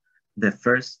sip the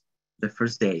first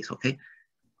days, okay?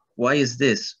 Why is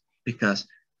this? Because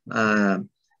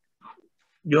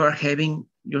you're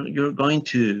going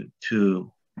to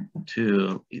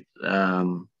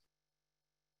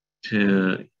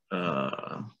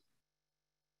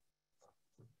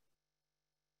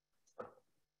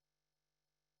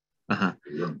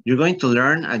you're going to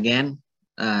learn again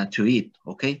to eat,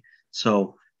 okay?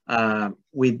 So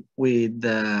with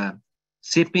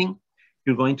sipping,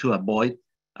 you're going to avoid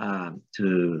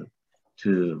to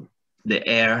the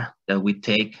air that we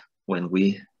take when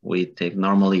we take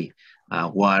normally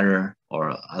water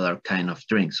or other kind of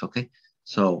drinks, okay?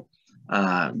 So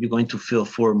you're going to feel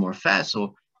full more fast.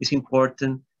 So it's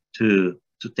important to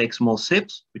take small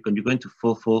sips because you're going to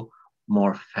feel full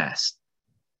more fast.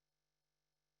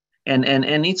 And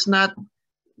it's not,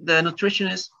 the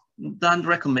nutritionist don't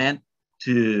recommend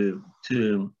to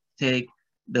take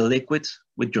the liquids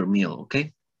with your meal,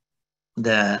 okay?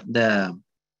 The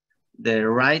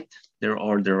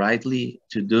rightly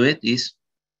to do it is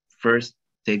first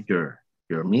take your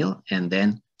meal and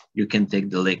then you can take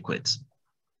the liquids.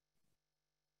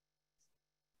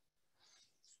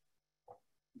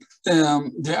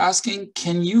 They're asking,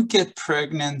 can you get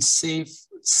pregnant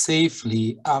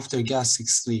safely after gastric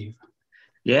sleeve?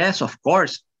 Yes, of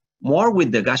course. More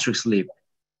with the gastric sleeve.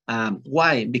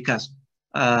 Why? Because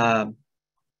with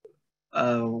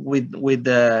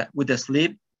the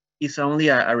sleeve, it's only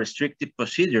a restrictive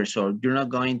procedure, so you're not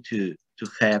going to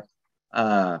have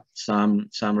some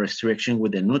restriction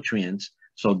with the nutrients.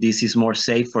 So this is more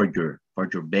safe for your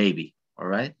baby. All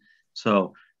right.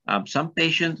 So some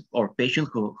patients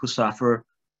who suffer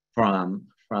from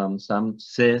some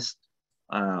cyst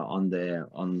on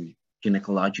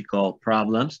gynecological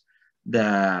problems,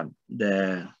 the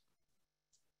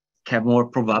have more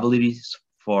probabilities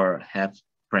for have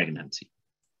pregnancy.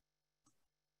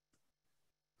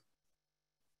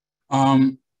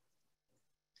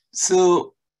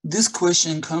 So this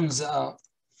question comes up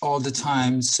all the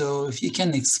time. So if you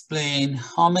can explain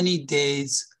how many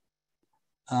days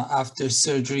after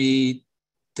surgery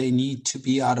they need to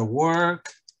be out of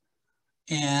work,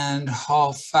 and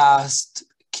how fast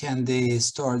can they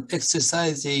start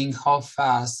exercising? How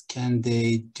fast can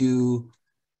they do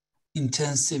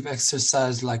intensive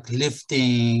exercise like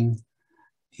lifting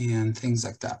and things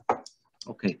like that?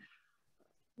 Okay.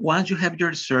 Once you have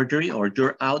your surgery or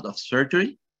you're out of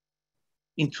surgery,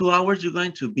 in 2 hours, you're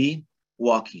going to be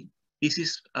walking. This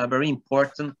is a very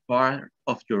important part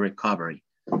of your recovery.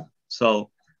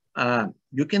 So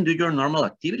you can do your normal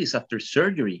activities after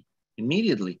surgery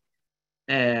immediately.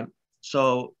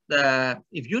 So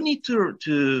if you need to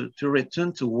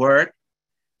return to work,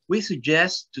 we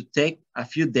suggest to take a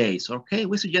few days, okay?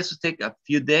 We suggest to take a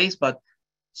few days, but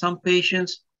some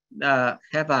patients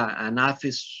have an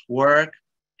office work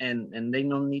and they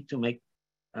don't need to make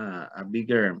a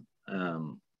bigger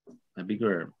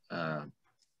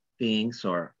things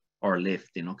or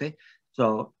lifting, okay?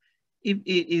 So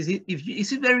is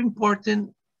it very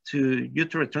important to you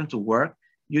to return to work?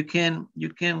 You can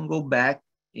go back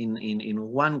in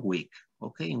 1 week,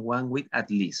 okay? In 1 week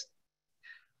at least.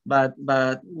 But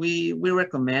we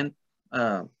recommend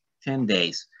 10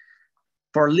 days.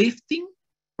 For lifting,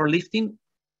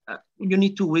 you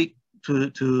need to wait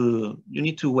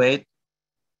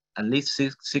at least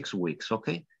six weeks,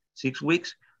 okay? 6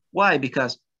 weeks. Why?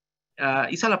 Because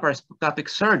it's a laparoscopic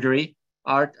surgery,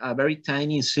 are very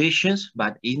tiny incisions,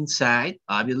 but inside,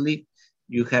 obviously,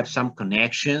 you have some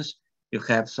connections, you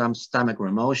have some stomach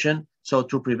remotion. So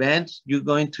to prevent, you're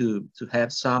going to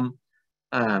have some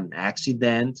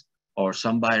accident, or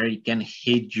somebody can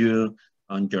hit you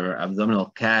on your abdominal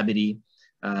cavity.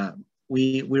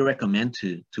 We recommend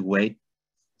to wait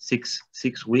six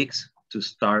weeks to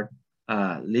start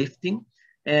lifting,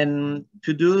 and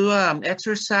to do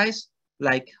exercise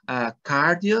like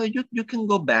cardio. You can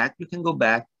go back.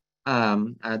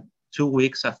 At 2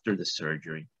 weeks after the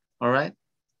surgery. All right.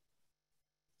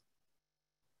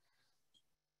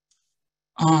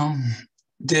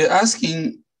 They're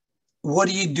asking, what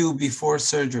do you do before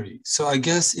surgery? So I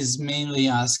guess is mainly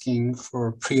asking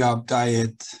for pre-op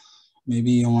diet.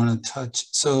 Maybe you want to touch.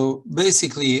 So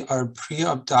basically our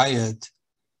pre-op diet,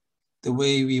 the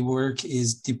way we work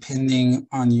is depending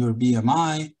on your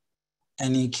BMI,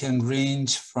 and it can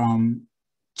range from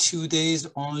 2 days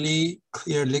only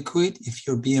clear liquid if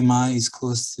your BMI is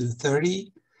close to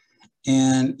 30,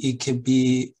 and it could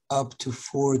be up to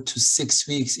 4 to 6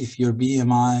 weeks if your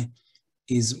BMI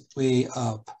is way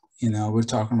up. You know, we're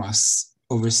talking about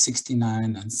over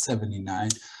 69 and 79.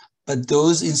 But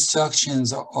those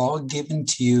instructions are all given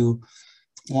to you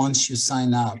once you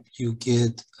sign up. You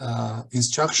get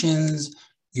instructions.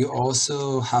 You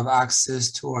also have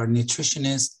access to our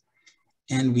nutritionist.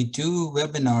 And we do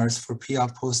webinars for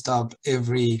pre-op, post-op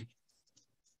every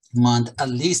month, at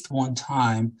least one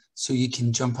time, so you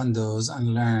can jump on those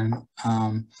and learn.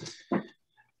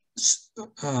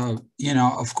 You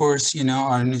know, of course, you know,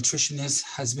 our nutritionist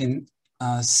has been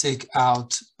sick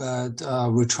out, but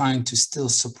we're trying to still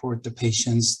support the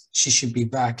patients. She should be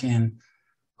back in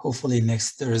hopefully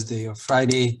next Thursday or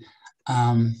Friday.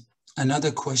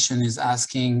 Another question is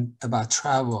asking about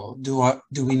travel.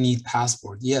 Do we need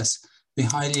passport? Yes, we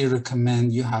highly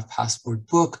recommend you have passport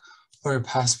book or a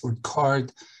passport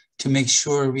card to make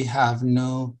sure we have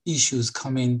no issues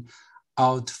coming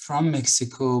out from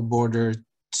Mexico border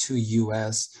to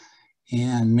US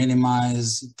and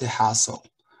minimize the hassle.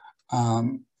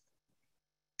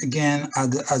 Again,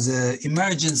 as an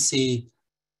emergency,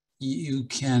 you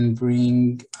can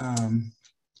bring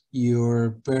your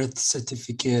birth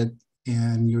certificate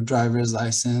and your driver's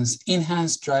license.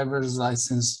 Enhanced driver's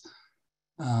license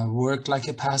work like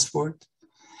a passport.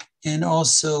 And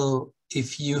also,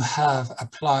 if you have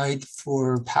applied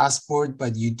for passport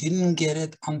but you didn't get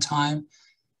it on time,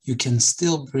 you can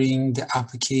still bring the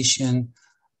application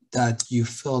that you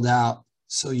filled out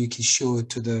so you can show it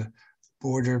to the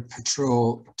Border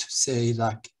Patrol to say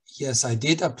like, yes, I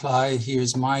did apply,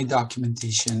 here's my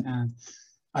documentation, and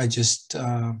I just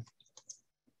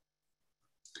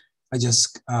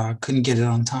couldn't get it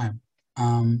on time.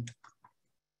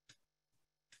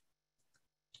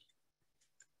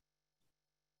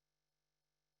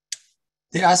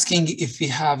 They're asking if we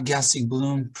have gastric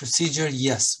balloon procedure.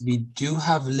 Yes, we do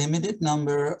have limited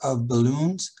number of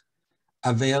balloons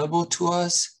available to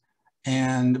us,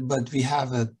 but we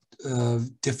have a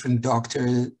different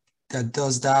doctor that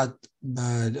does that,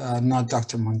 but not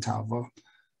Dr. Montalvo.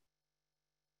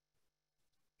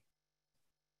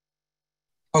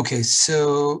 Okay,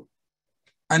 so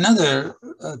another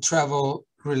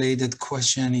travel-related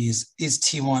question is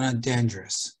Tijuana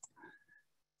dangerous?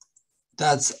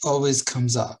 That's always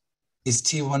comes up. Is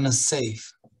Tijuana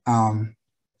safe?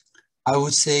 I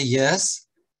would say yes,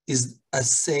 is as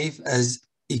safe as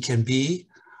it can be,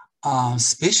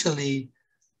 especially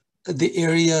the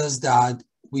areas that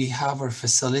we have our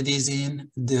facilities in.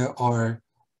 There are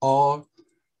all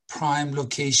prime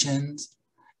locations,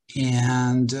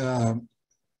 and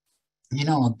you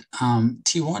know,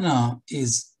 Tijuana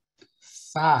is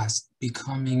fast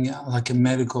becoming like a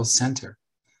medical center.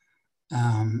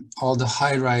 All the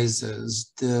high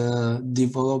rises, the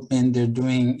development they're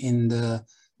doing in the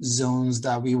zones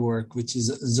that we work, which is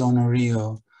Zona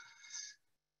Rio.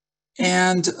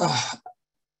 And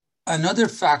another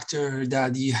factor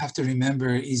that you have to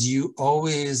remember is you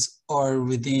always are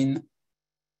within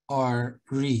our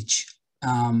reach.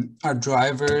 Our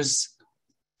drivers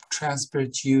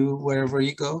transport you wherever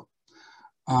you go.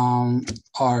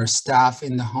 Our staff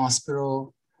in the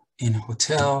hospital, in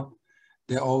hotel,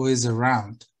 they're always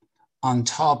around, on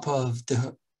top of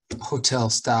the hotel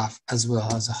staff as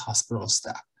well as the hospital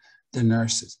staff, the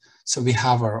nurses. So we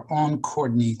have our own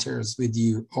coordinators with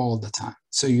you all the time.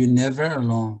 So you're never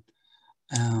alone.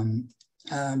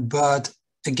 But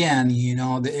again, you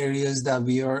know, the areas that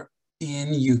we are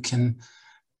in, you can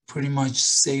pretty much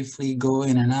safely go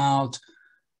in and out,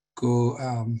 go,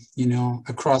 you know,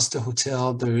 across the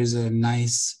hotel. There is a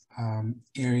nice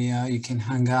area you can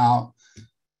hang out,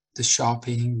 the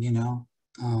shopping, you know,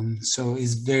 so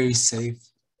it's very safe.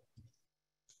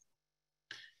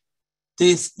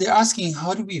 They're asking,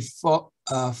 how do we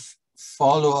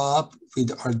follow up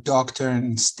with our doctor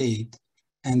and state,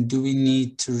 and do we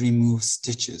need to remove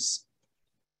stitches?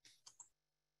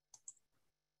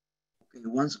 Okay,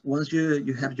 once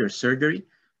you have your surgery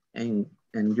and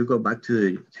you go back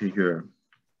to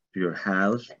your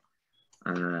house,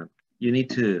 you need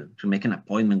to make an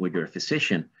appointment with your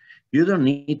physician. You don't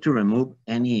need to remove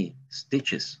any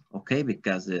stitches, okay?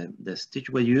 Because the stitch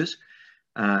we use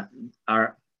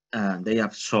they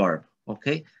absorb,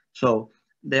 okay? So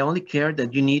the only care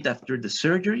that you need after the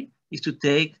surgery is to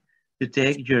take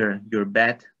your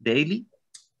bath daily,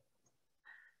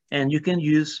 and you can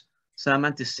use some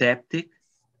antiseptic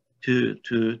to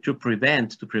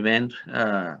prevent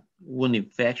wound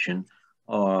infection,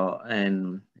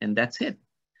 and that's it.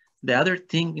 The other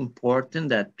thing important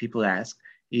that people ask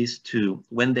is to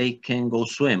when they can go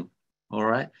swim. All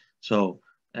right. So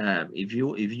if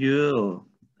you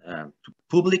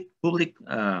public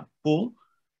pool,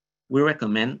 we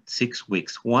recommend 6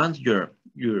 weeks. Once your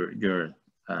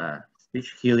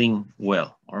stitch healing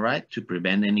well. All right, to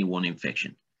prevent any wound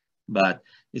infection. But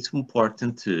it's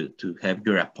important to have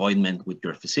your appointment with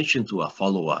your physician to a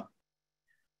follow up.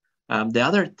 The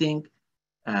other thing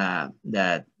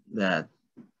that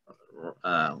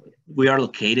we are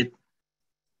located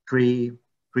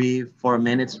 3-4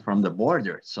 minutes from the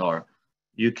border, so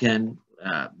you can.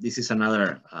 This is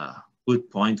another good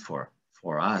point for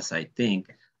us, I think.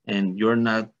 And you're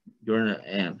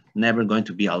never going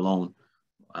to be alone.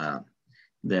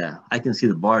 I can see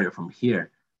the border from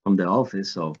here, from the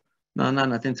office, so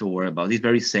nothing to worry about. It's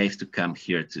very safe to come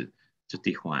here to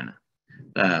Tijuana,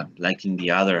 like in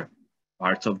the other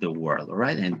parts of the world. All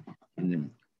right,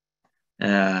 and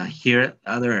here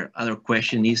other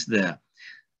question is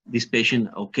this patient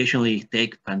occasionally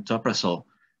take pantoprazole.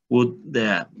 Would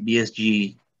the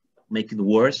BSG make it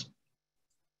worse?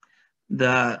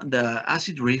 The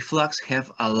acid reflux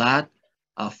have a lot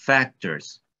of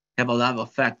factors.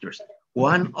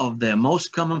 One of the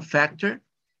most common factor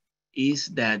is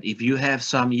that if you have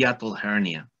some hiatal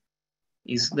hernia,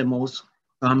 is the most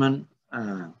common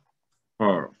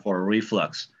for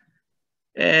reflux.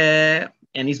 And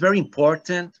it's very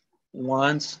important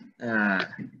once,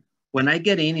 when I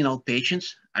get in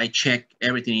patients, I check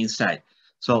everything inside.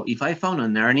 So if I found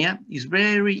an hernia, it's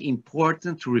very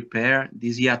important to repair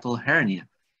this hiatal hernia,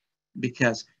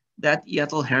 because that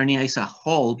hiatal hernia is a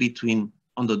hole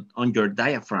on your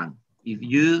diaphragm. If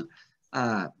you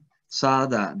saw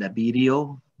the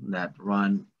video that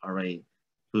ran already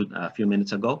a few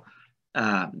minutes ago,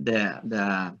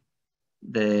 the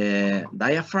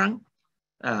diaphragm,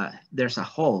 there's a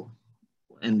hole,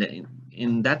 and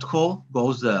in that hole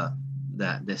goes the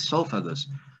esophagus.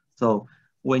 So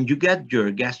when you get your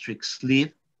gastric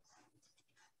sleeve,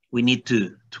 we need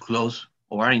to close,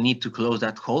 or I need to close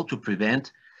that hole to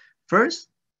prevent first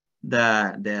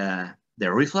the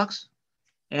reflux,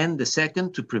 And the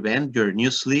second, to prevent your new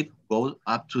sleep go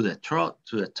up to the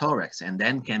thorax, and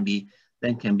then can be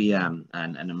an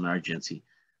emergency.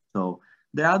 So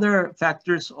the other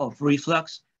factors of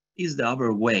reflux is the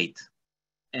overweight.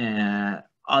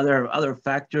 Other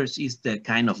factors is the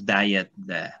kind of diet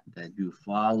that you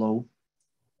follow.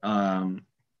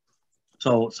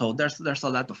 So there's a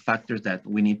lot of factors that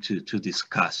we need to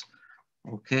discuss.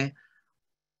 Okay.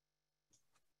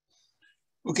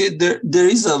 Okay, there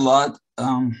is a lot.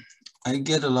 I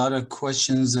get a lot of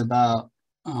questions about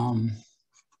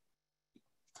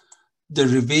the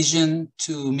revision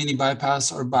to mini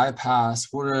bypass or bypass.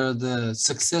 What are the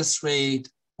success rate?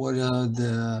 What are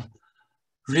the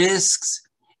risks?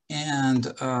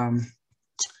 And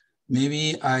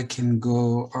maybe I can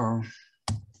go,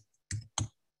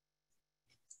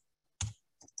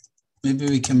 maybe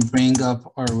we can bring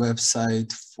up our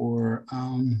website for,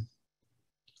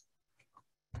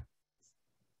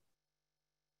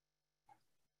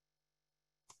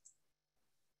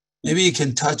 maybe you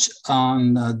can touch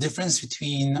on the difference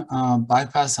between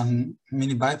bypass and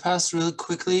mini bypass really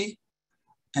quickly.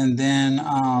 And then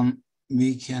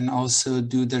we can also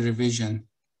do the revision.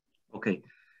 Okay.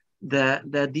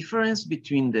 The difference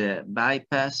between the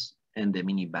bypass and the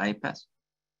mini bypass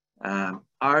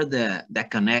are the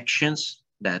connections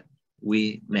that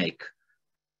we make.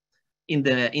 In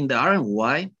the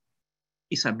RNY,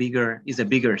 is a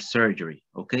bigger surgery.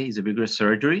 Okay, it's a bigger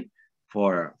surgery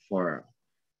for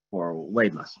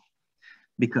weight loss,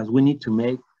 because we need to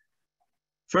make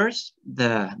first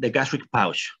the gastric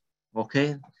pouch.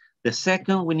 Okay, the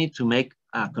second, we need to make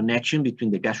a connection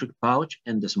between the gastric pouch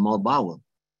and the small bowel.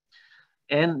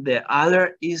 And the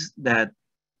other is that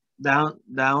down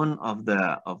of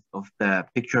the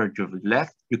picture to the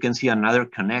left, you can see another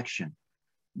connection.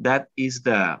 That is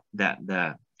the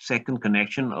second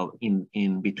connection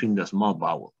in between the small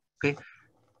bowel. Okay,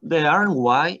 the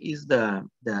RNY is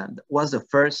was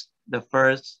the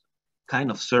first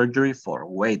kind of surgery for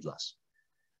weight loss.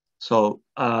 So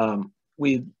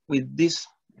with this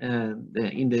in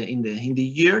the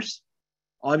years,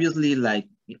 obviously, like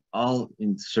all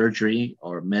in surgery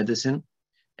or medicine,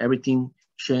 everything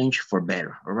changed for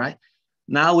better. All right.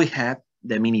 Now we have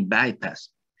the mini bypass.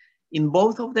 In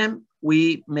both of them,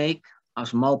 we make a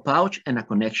small pouch and a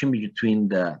connection between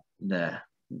the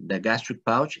gastric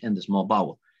pouch and the small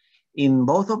bowel. In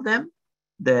both of them,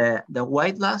 the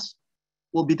weight loss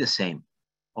will be the same.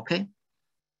 Okay.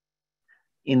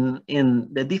 In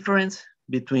the difference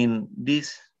between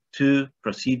these two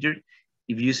procedures,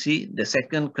 if you see the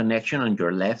second connection on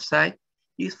your left side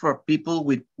is for people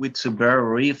with severe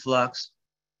reflux,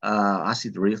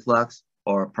 acid reflux,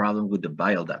 or a problem with the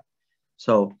bile duct.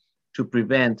 So to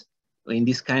prevent in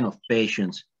this kind of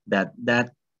patients that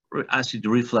acid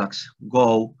reflux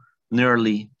go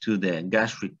nearly to the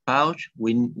gastric pouch,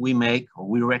 we make or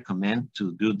we recommend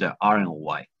to do the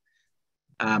RNY.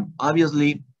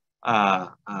 Obviously,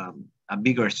 a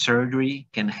bigger surgery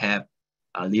can have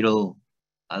a little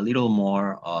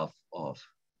more of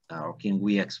or can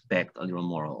we expect a little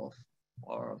more of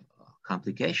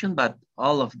complication, but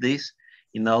all of this,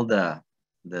 you know,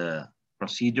 the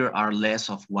procedure are less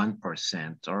of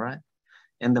 1%, all right?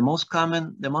 And the most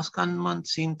common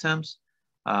symptoms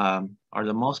or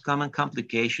the most common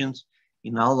complications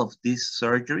in all of these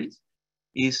surgeries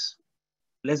is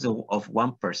less of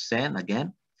 1%,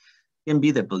 again, can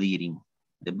be the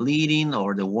bleeding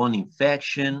or the wound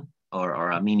infection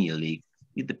or a mini leak.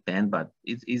 It depends, but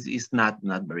it's not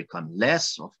very common,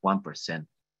 less of 1%.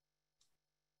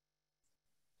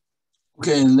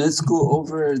 Okay, let's go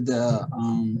over the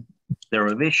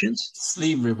revisions.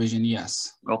 Sleeve revision,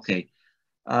 yes. Okay.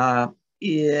 Yeah,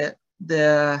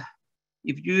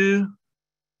 if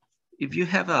you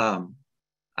have a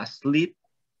sleep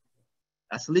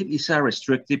is a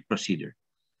restrictive procedure.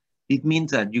 It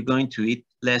means that you're going to eat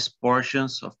less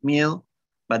portions of meal,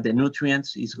 but the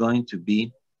nutrients is going to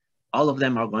be, all of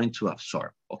them are going to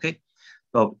absorb, okay?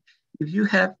 So if you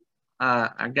have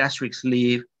a gastric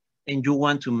sleeve and you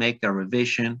want to make a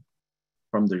revision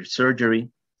from the surgery,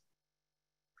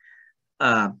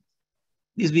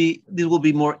 this will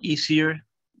be more easier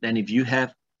than if you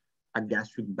have a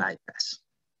gastric bypass.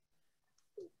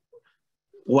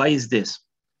 Why is this?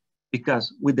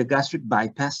 Because with the gastric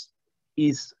bypass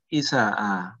is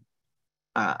a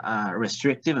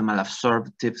restrictive and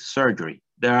malabsorptive surgery.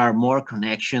 There are more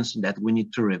connections that we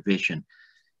need to revision.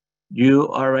 You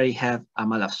already have a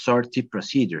malabsorptive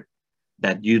procedure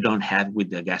that you don't have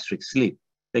with the gastric sleeve.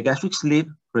 The gastric sleeve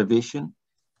revision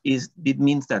it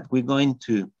means that we're going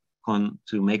to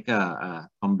make a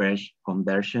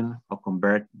conversion or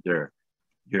convert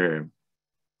your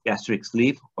gastric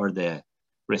sleeve or the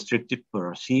restrictive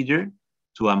procedure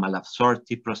to a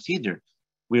malabsorptive procedure.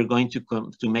 We're going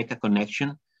to make a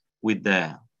connection with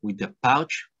the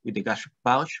pouch, with the gastric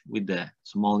pouch, with the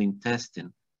small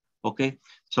intestine. Okay,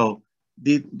 so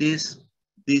this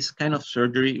kind of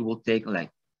surgery will take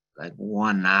like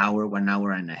 1 hour, 1.5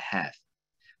 hours.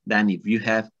 Then if you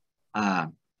have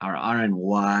our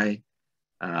RNY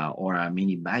or a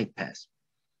mini bypass,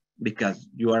 because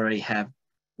you already have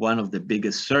one of the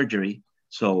biggest surgery,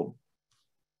 so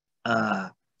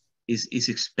is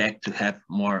expect to have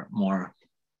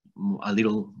a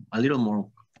little more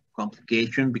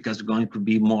complication, because going to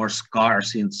be more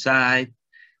scars inside.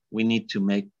 We need to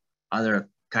make other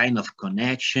kind of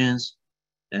connections,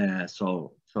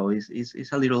 so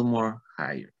it's a little more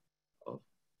higher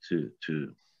to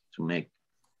make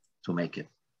it.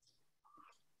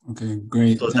 Okay,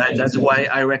 great. So that's why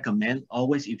I recommend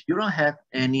always, if you don't have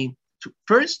any,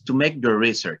 first to make your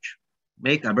research,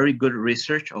 make a very good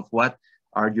research of what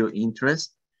are your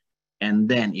interests, and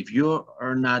then if you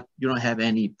don't have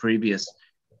any previous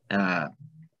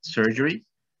surgery,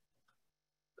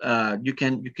 you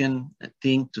can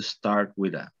think to start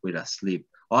with a sleeve.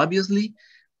 Obviously,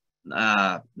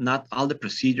 not all the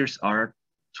procedures are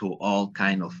to all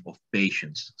kind of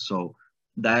patients. So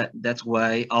that's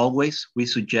why always we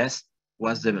suggest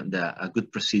what's a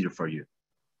good procedure for you.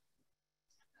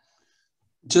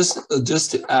 Just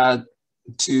to add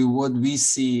to what we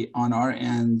see on our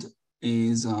end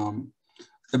is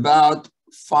about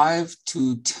 5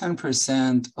 to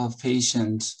 10% of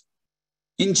patients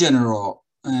in general,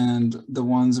 and the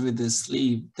ones with the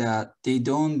sleeve, that they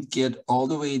don't get all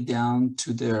the way down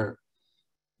to their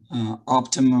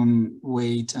optimum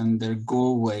weight and their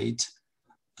goal weight.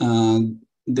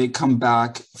 They come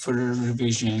back for a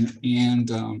revision, and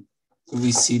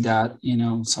we see that,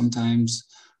 sometimes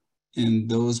in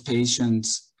those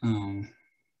patients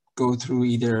go through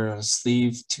either a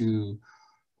sleeve to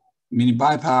mini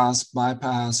bypass,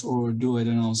 or do it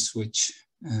and switch,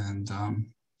 and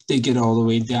they get all the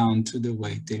way down to the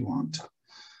weight they want.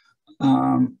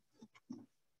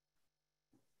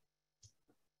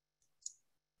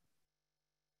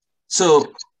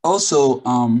 So also,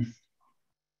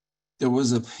 there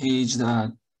was a page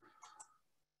that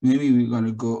maybe we're going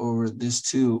to go over this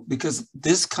too, because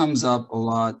this comes up a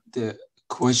lot, the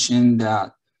question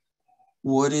that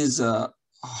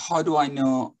how do I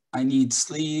know I need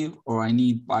sleeve or I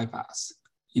need bypass?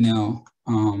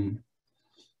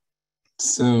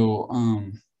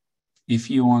 If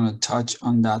you want to touch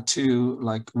on that too,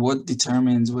 like what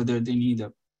determines whether they need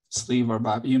a sleeve or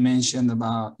bypass? You mentioned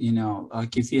about,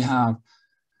 like if you have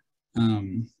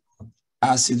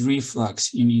acid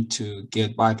reflux, you need to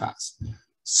get bypass.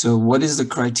 So what is the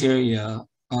criteria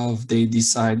of they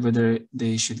decide whether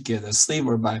they should get a sleeve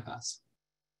or bypass?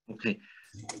 Okay.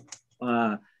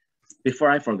 Before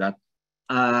I forgot,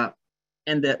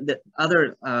 and the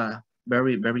other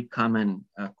very, very common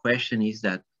question is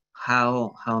that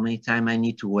how many time I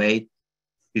need to wait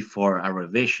before a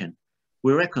revision.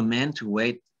 We recommend to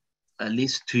wait at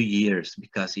least 2 years,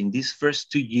 because in these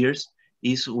first 2 years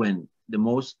is when the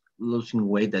most losing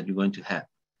weight that you're going to have.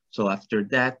 So after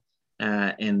that,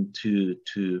 and to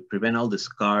prevent all the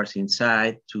scars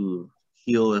inside, to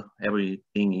heal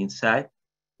everything inside,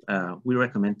 we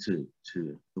recommend to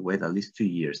wait at least 2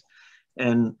 years.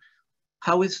 And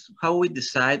how we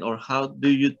decide, or how do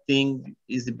you think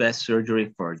is the best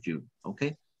surgery for you?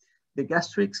 Okay, the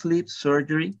gastric sleeve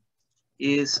surgery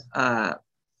is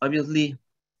obviously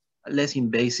less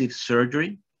invasive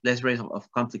surgery, less risk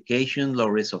of complications, low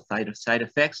risk of side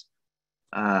effects,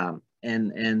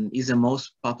 and is the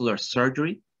most popular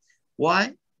surgery.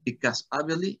 Why? Because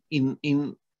obviously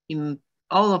in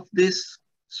all of these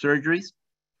surgeries,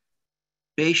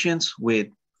 patients with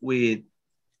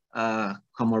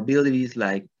comorbidities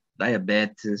like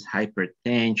diabetes,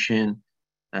 hypertension,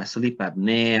 sleep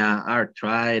apnea,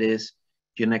 arthritis,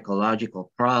 gynecological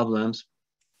problems,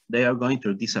 they are going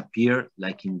to disappear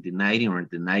like in the 90 or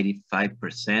the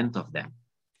 95% of them.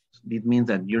 It means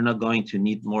that you're not going to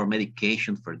need more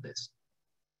medication for this.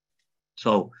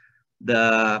 So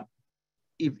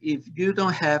if you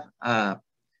don't have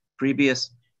previous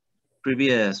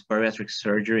bariatric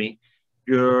surgery,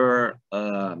 you're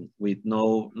with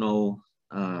no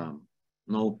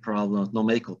problems, no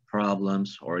medical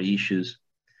problems or issues.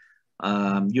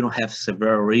 You don't have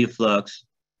severe reflux.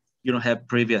 You don't have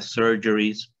previous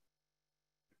surgeries.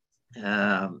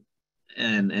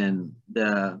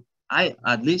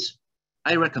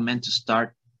 I recommend to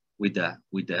start with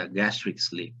the gastric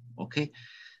sleeve. Okay.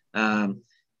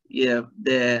 Yeah,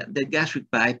 the gastric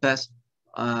bypass.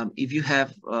 If you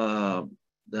have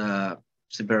the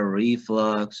severe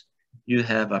reflux, you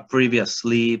have a previous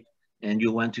sleep and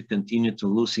you want to continue to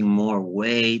losing more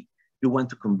weight, you want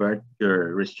to convert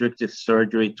your restrictive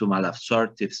surgery to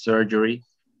malabsorptive surgery,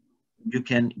 we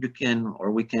can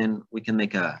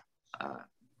make a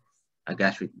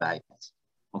gastric bypass.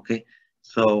 Okay,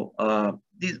 so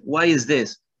why is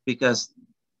this? Because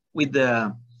with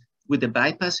the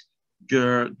bypass,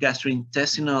 your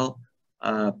gastrointestinal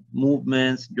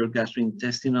movements, your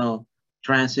gastrointestinal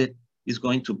transit is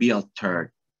going to be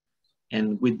altered.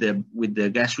 And with the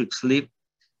gastric sleeve,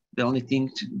 the only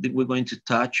thing that we're going to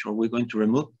touch or we're going to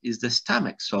remove is the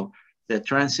stomach. So the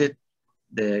transit,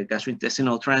 the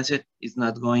gastrointestinal transit is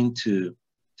not going to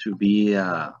be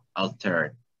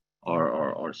altered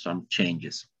or some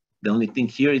changes. The only thing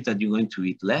here is that you're going to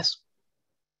eat less.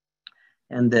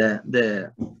 And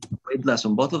the weight loss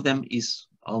on both of them is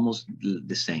almost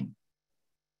the same.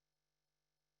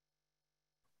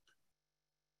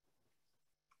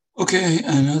 Okay,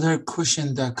 another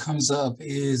question that comes up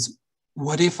is,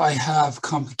 what if I have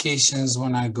complications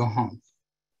when I go home?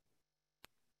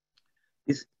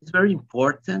 It's very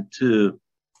important to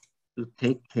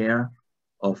take care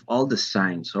of all the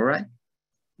signs, all right?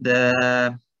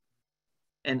 And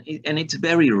it's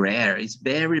very rare. It's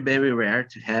very, very rare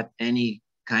to have any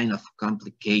kind of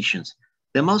complications.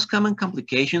 The most common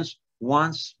complications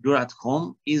once you're at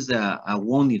home is a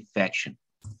wound infection.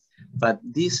 But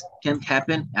this can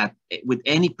happen with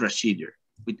any procedure,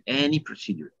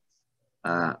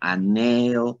 a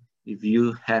nail, if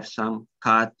you have some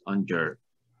cut on your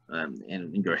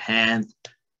in your hand,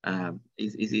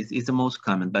 is the most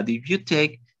common. But if you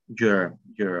take your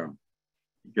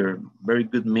very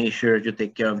good measures, you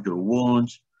take care of your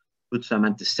wounds, put some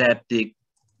antiseptic,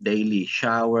 daily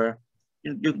shower,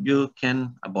 you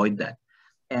can avoid that.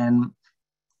 And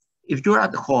if you're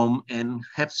at home and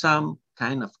have some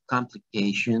kind of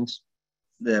complications,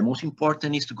 the most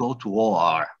important is to go to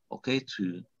OR, okay?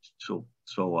 So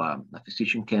a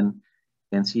physician can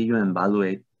see you and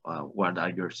evaluate what are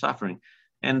you suffering.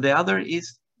 And the other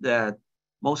is that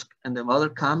the other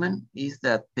common is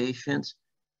that patients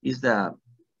is the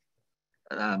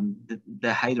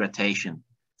hydration.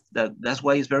 That's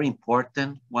why it's very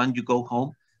important when you go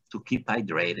home to keep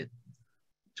hydrated,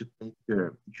 to take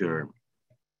your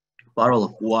bottle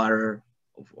of water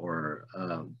or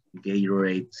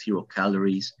Gatorade, 0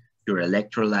 calories, your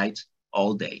electrolytes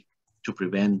all day to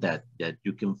prevent that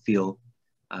you can feel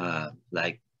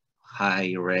like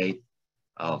high rate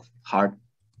of heart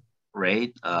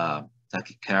rate,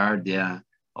 tachycardia,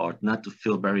 or not to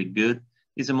feel very good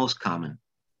is the most common.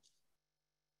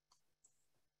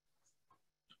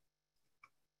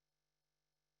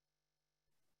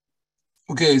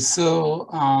 Okay, so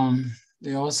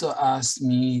they also asked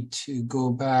me to go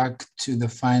back to the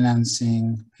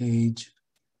financing page.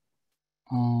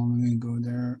 Let me go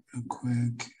there real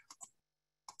quick.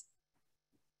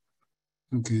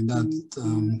 Okay,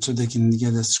 that so they can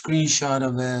get a screenshot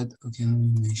of it. Okay, let me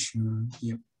make sure.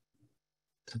 Yep,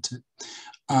 that's it.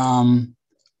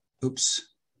 Oops.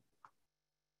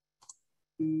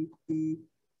 There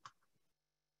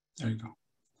you go.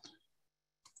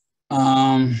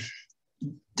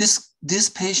 This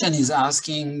patient is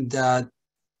asking that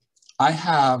I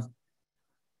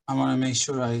want to make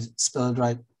sure I spell it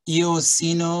right,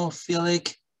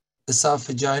 eosinophilic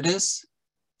esophagitis,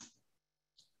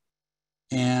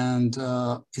 and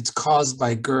it's caused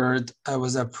by GERD. I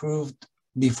was approved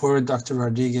before Dr.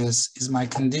 Rodriguez. Is my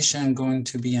condition going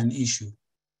to be an issue?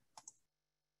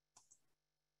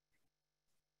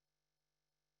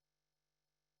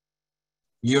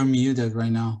 You're muted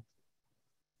right now.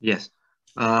 Yes.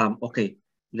 Okay,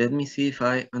 let me see if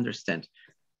I understand.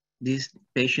 This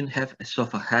patient have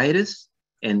esophagitis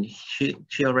and she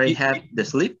already have the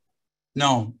sleep?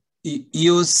 No,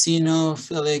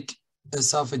 eosinophilic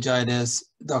esophagitis.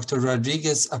 Dr.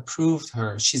 Rodriguez approved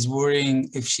her. She's worrying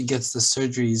if she gets the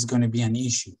surgery is going to be an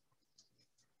issue.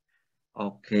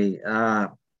 Okay,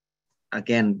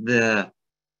 again,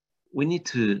 we need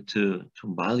to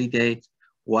validate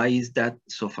why is that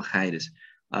esophagitis.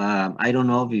 I don't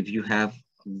know if you have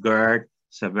GERD,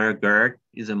 severe GERD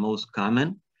is the most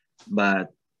common,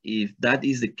 but if that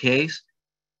is the case,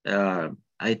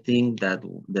 I think that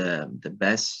the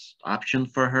best option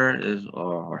for her is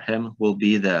or him will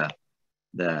be the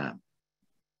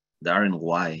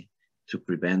RNY to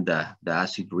prevent the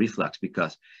acid reflux,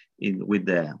 because with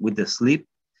the sleep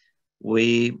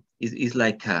it's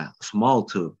like a small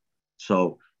tube,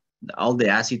 so all the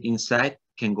acid inside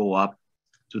can go up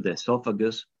to the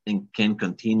esophagus and can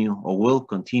continue or will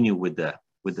continue with the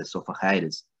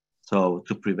esophagitis. So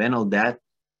to prevent all that,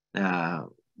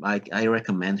 I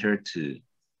recommend her to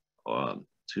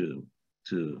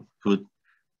to put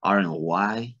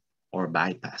RNY or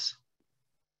bypass.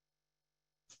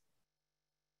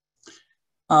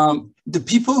 The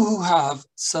people who have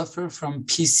suffered from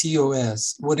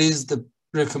PCOS, what is the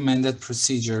recommended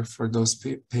procedure for those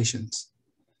patients?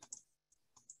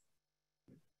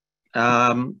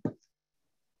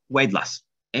 Weight loss,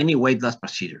 any weight loss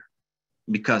procedure,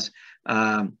 because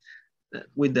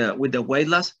with the weight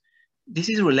loss, this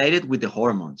is related with the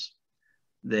hormones,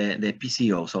 the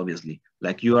PCOS, obviously,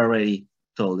 like you already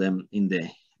told them in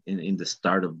the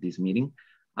start of this meeting,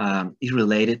 is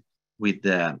related with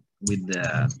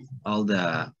all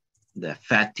the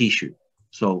fat tissue.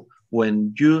 So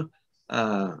when you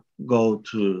go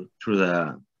through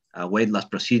the weight loss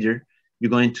procedure,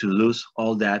 you're going to lose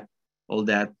all that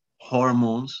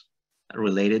hormones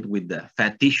related with the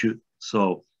fat tissue.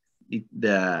 So if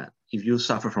you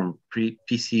suffer from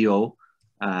PCO,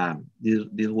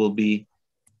 this will be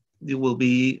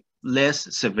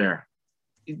less severe.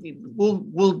 It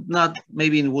will not,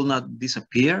 maybe it will not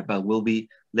disappear, but will be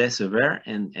less severe.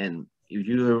 And if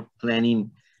you're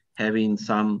planning having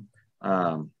some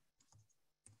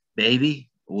baby,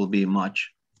 will be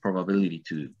much probability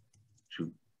to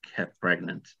get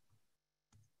pregnant.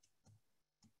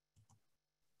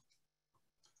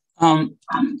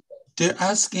 They're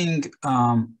asking,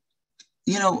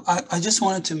 you know, I just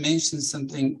wanted to mention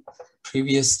something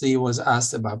previously was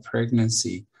asked about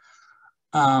pregnancy.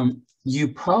 You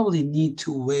probably need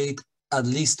to wait at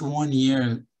least 1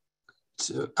 year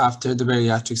after the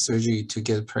bariatric surgery to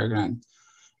get pregnant.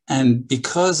 And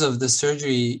because of the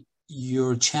surgery,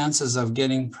 your chances of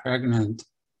getting pregnant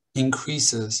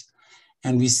increases.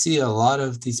 And we see a lot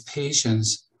of these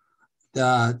patients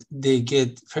that they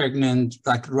get pregnant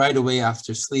like right away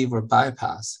after sleeve or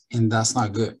bypass, and that's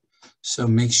not good. So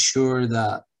make sure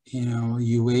that, you know,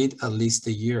 you wait at least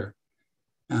a year.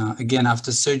 Again,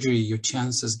 after surgery, your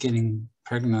chances getting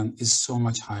pregnant is so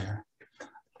much higher.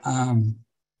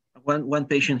 One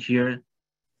patient here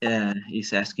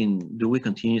is asking, do we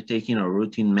continue taking our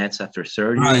routine meds after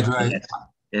surgery? Right.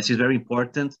 Yes, it's very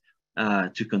important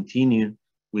to continue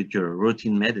with your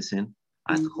routine medicine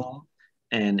at home.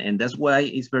 And that's why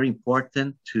it's very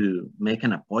important to make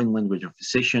an appointment with your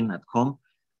physician at home,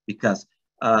 because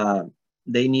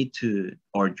they need to,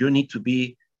 or you need to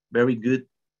be very good,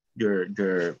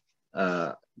 your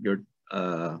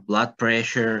blood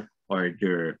pressure or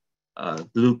your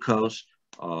glucose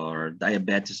or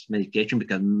diabetes medication,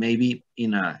 because maybe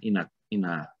in a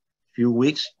few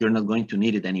weeks you're not going to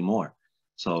need it anymore.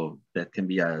 So that can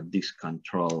be a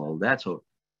discontrol, all that. So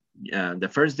the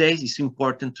first days it's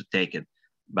important to take it,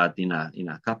 but in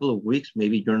a couple of weeks,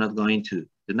 maybe you're not going to,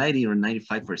 the 90 or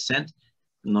 95%,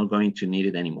 not going to need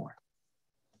it anymore.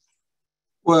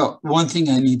 Well, one thing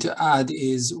I need to add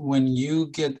is when you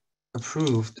get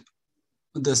approved,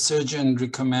 the surgeon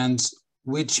recommends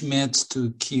which meds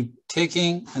to keep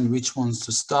taking and which ones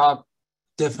to stop.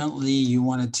 Definitely you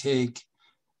want to take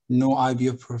no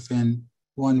ibuprofen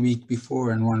 1 week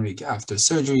before and 1 week after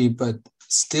surgery, but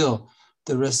still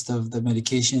the rest of the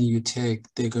medication you take,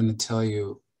 they're going to tell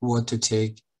you what to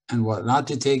take and what not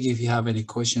to take. If you have any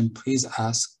question, please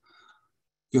ask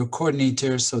your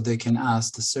coordinator so they can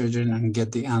ask the surgeon and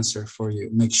get the answer for you.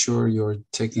 Make sure you're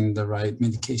taking the right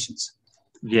medications.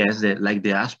 Yes, like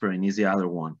the aspirin is the other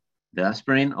one. The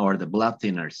aspirin or the blood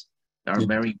thinners are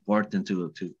very important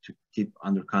to keep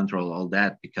under control, all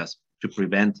that, because to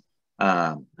prevent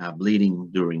bleeding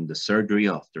during the surgery,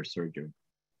 after surgery.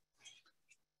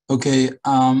 Okay,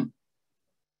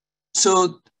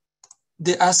 so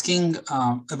they're asking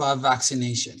about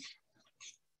vaccination.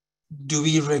 Do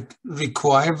we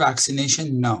require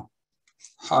vaccination? No.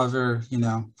 However, you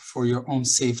know, for your own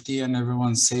safety and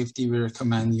everyone's safety, we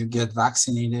recommend you get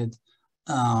vaccinated.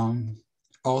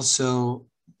 Also,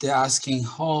 they're asking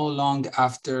how long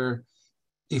after,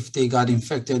 if they got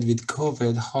infected with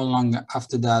COVID, how long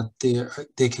after that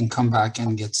they can come back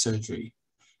and get surgery?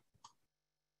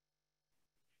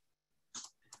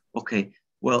 Okay,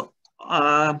 well,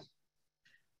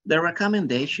 the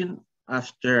recommendation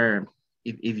after,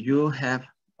 if you have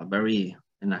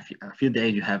in a few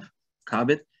days you have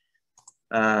COVID,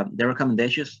 the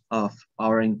recommendations of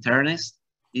our internist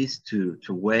is to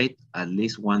wait at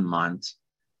least 1 month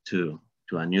to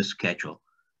a new schedule.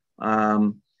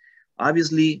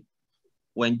 Obviously,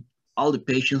 when all the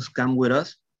patients come with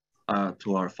us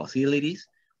to our facilities,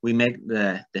 we make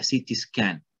the CT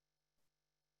scan.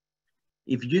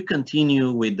 If you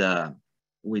continue with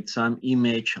some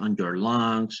image on your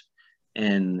lungs,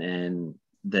 and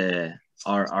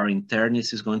our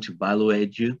internist is going to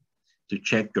evaluate you to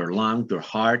check your lung, your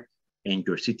heart, and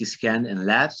your CT scan and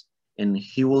labs, and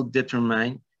he will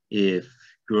determine if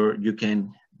you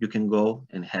can go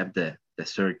and have the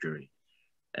surgery.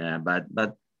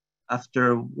 But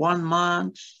after 1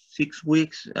 month, 6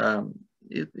 weeks,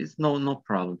 it's no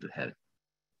problem to have it.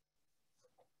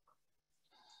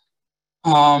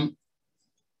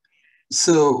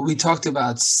 So we talked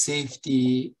about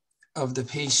safety of the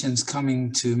patients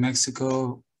coming to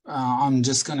Mexico. I'm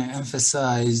just going to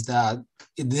emphasize that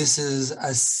this is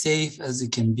as safe as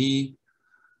it can be.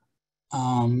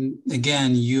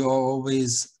 Again, you are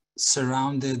always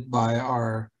surrounded by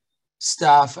our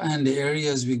staff and the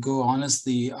areas we go.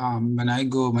 Honestly, when I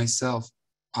go myself,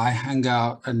 I hang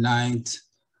out at night.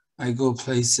 I go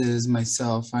places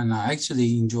myself, and I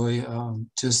actually enjoy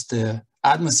just the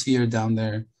atmosphere down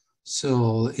there.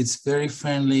 So it's very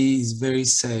friendly, it's very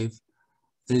safe.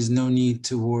 There's no need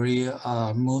to worry.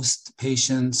 Most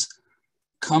patients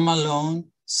come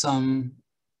alone. Some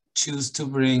choose to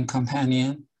bring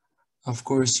companion. Of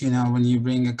course, when you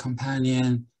bring a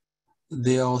companion,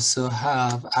 they also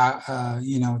have,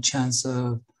 chance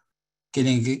of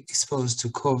getting exposed to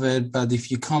COVID. But if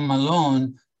you come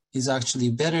alone, it's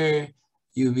actually better.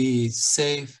 You'll be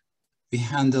safe. We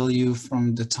handle you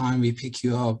from the time we pick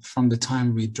you up, from the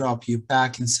time we drop you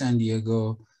back in San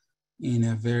Diego in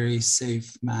a very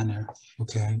safe manner.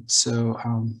 Okay, so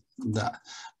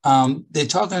they're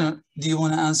talking, do you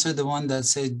want to answer the one that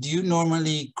said, do you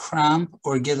normally cramp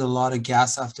or get a lot of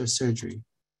gas after surgery?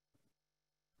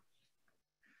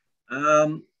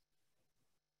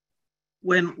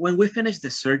 When we finish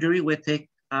the surgery, we take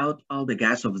out all the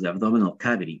gas of the abdominal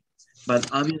cavity.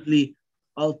 But obviously,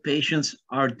 all patients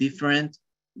are different.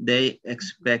 They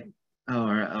expect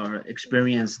or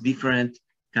experience different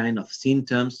kind of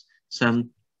symptoms. Some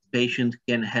patients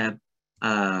can have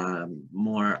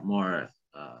more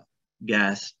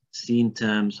gas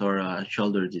symptoms or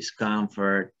shoulder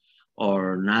discomfort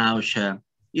or nausea.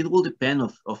 It will depend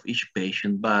of each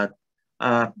patient, but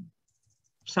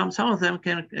some of them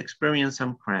can experience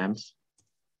some cramps,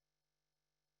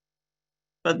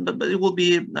 but it will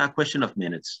be a question of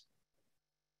minutes.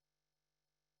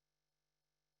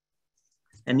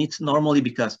 And it's normally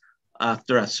because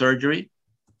after a surgery,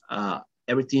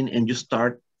 everything, and you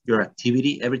start your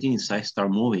activity, everything inside start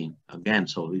moving again.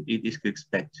 So it is to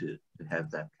expect to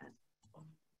have that kind of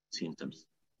symptoms.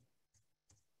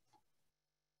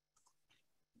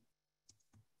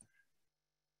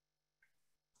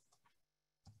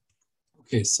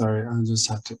 Okay, sorry, I just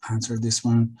have to answer this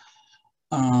one.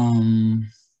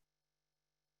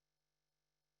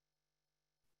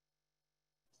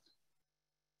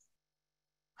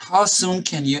 How soon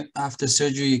can you, after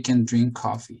surgery, you can drink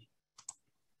coffee?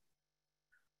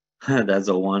 That's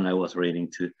the one I was reading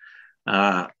too.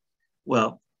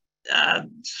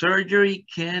 Surgery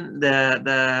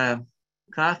the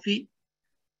coffee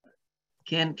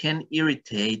can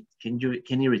irritate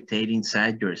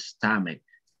inside your stomach.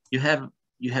 You have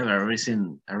a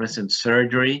recent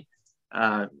surgery.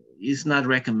 It's not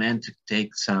recommended to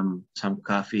take some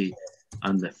coffee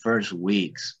on the first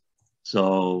weeks.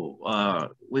 So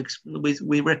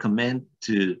we recommend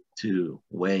to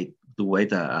wait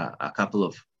a couple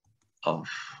of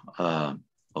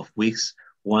weeks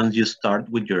once you start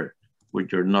with your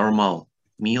normal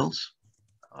meals,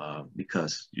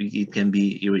 because it can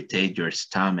irritate your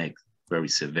stomach very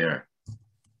severe.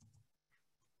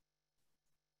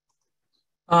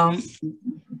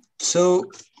 So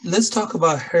let's talk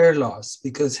about hair loss,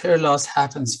 because hair loss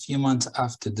happens a few months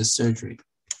after the surgery.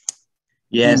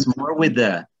 Yes, more with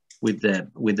the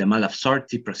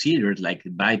malabsorptive procedures like the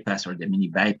bypass or the mini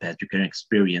bypass, you can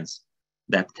experience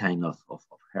that kind of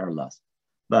hair loss.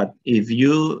 But if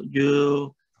you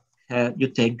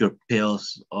take your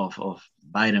pills of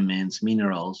vitamins,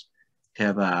 minerals,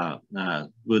 have a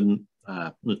good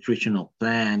nutritional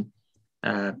plan,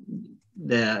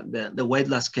 the weight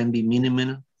loss can be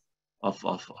minimum of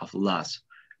loss.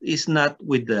 It's not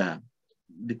with the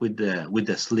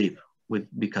sleep,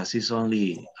 because it's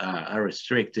only a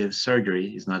restrictive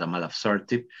surgery. It's not a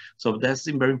malabsorptive. So that's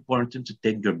very important to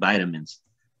take your vitamins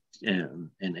and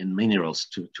minerals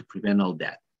to prevent all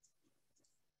that.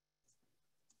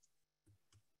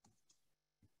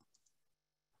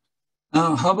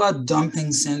 How about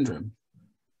dumping syndrome?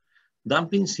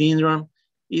 Dumping syndrome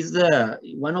is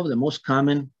one of the most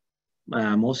common,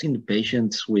 most in the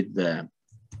patients with the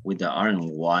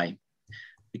RNY,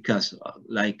 because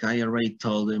like I already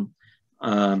told them,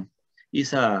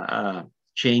 it's a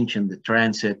change in the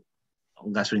transit,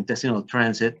 gastrointestinal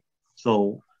transit.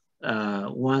 So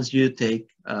once you take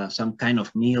some kind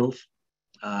of meals,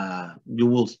 you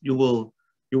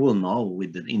will know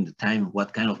in the time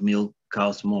what kind of meal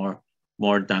cause more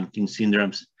dumping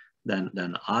syndromes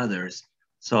than others.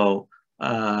 So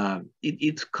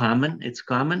it's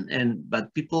common,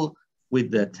 but people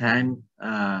with the time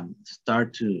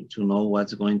start to know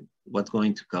what's going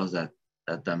to cause that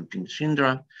dumping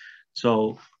syndrome.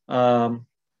 So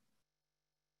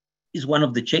it's one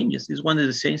of the changes. It's one of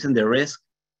the changes in the risk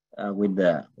with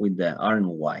the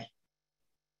RNY.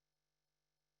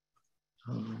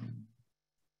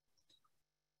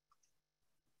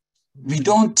 We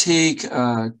don't take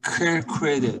care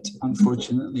credit,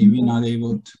 unfortunately. We're not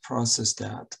able to process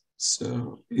that.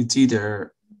 So it's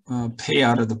either pay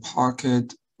out of the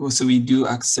pocket. Also, we do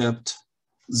accept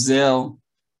Zelle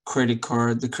credit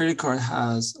card. The credit card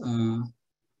has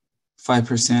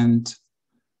 5%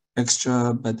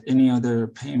 extra, but any other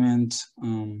payment,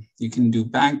 you can do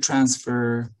bank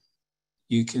transfer,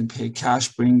 you can pay cash,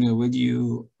 bring it with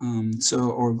you,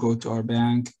 or go to our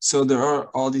bank. So there are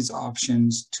all these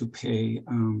options to pay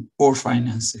or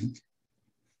financing.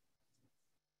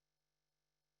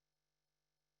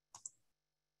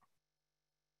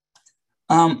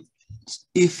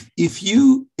 If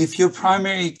your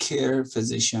primary care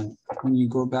physician, when you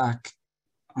go back,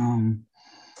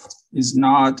 is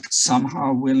not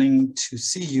somehow willing to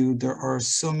see you, there are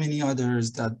so many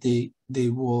others that they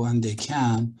will and they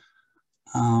can.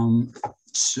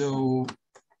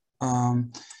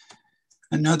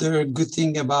 Another good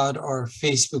thing about our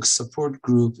Facebook support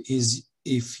group is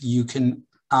if you can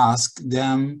ask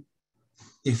them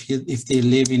if they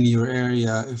live in your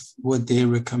area, what they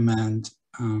recommend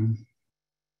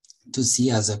to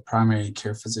see as a primary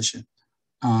care physician.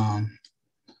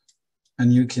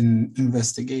 And you can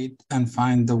investigate and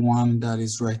find the one that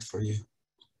is right for you.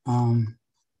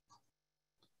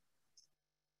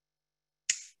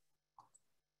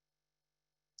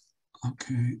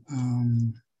 Okay.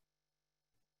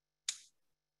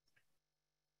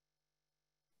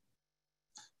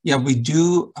 Yeah, we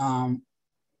do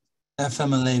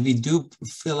FMLA. We do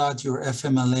fill out your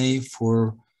FMLA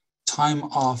for time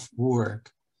off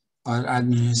work. Our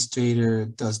administrator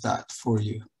does that for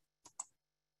you.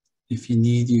 If you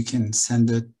need, you can send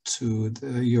it to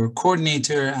your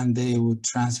coordinator and they would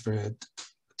transfer it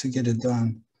to get it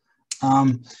done.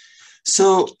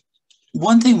 So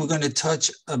one thing we're going to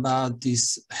touch about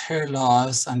this hair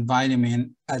loss and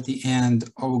vitamin at the end,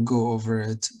 I will go over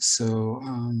it. So,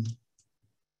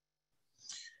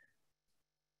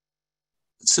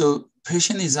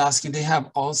 patient is asking, they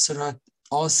have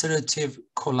ulcerative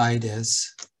colitis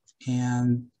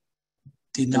and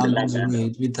did not lose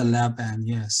weight with the lab band,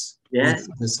 yes. Yeah.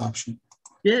 With this option.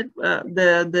 Yeah,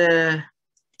 the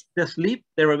sleep,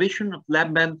 the revision of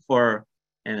lab band for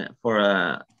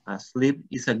a sleep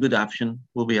is a good option,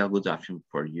 will be a good option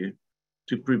for you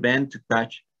to prevent to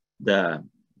touch the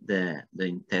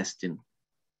intestine.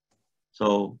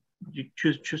 So you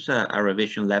choose a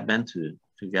revision lab band to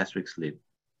gastric sleep.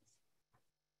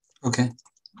 Okay.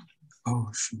 Oh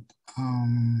shoot.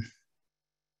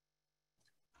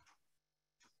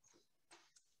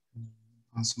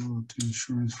 Possible to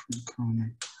insurance for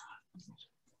chronic.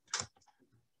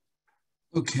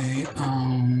 Okay.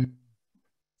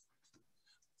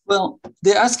 Well,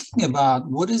 they're asking about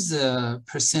what is the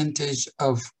percentage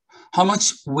of how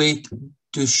much weight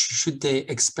should they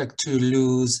expect to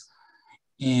lose,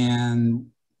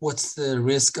 and what's the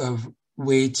risk of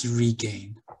weight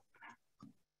regain?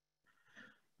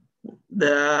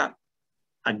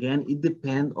 Again, it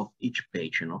depends of each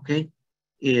patient. Okay.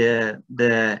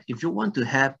 If you want to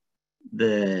have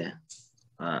a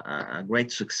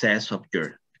great success of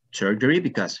your surgery,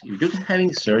 because if you're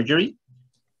having surgery,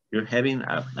 you're having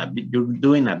you're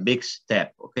doing a big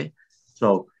step. Okay,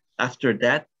 so after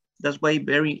that, that's why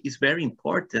it's very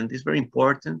important. It's very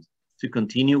important to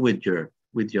continue with your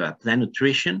planned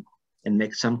nutrition and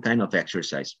make some kind of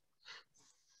exercise.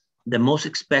 The most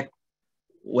expected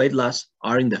weight loss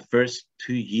are in the first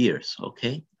 2 years.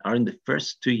 Okay, are in the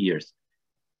first 2 years.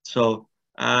 So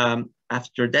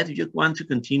after that, if you want to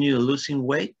continue losing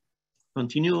weight,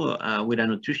 continue with a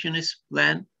nutritionist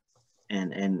plan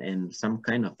and some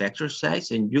kind of exercise,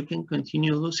 and you can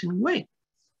continue losing weight.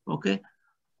 Okay.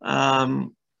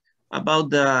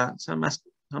 About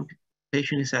some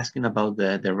patient is asking about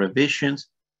the revisions.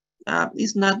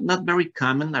 It's not very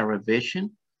common, a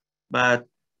revision, but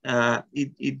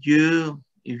if you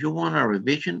want a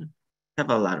revision,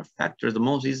 have a lot of factors. The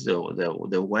most is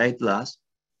the weight loss,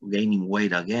 gaining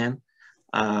weight again.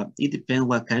 It depends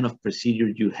what kind of procedure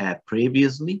you had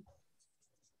previously.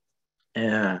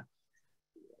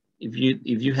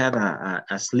 If you have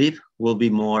a sleeve, will be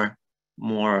more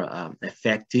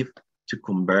effective to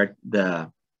convert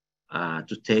to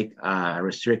take a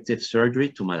restrictive surgery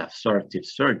to malabsorptive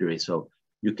surgery, so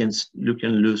you can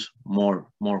lose more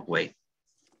weight.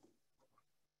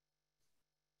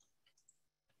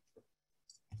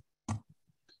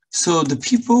 So the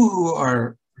people who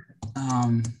are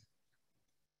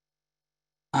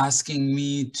asking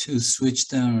me to switch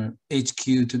their HQ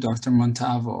to Dr.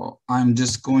 Montalvo, I'm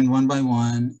just going one by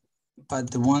one,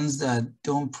 but the ones that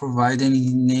don't provide any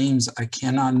names, I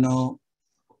cannot know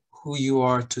who you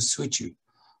are to switch you,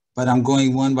 but I'm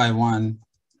going one by one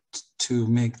to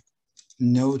make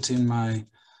note in my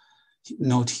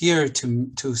note here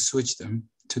to switch them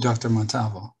to Dr.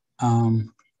 Montalvo.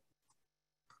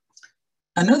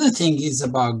 Another thing is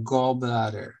about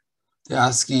gallbladder. They're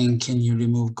asking, can you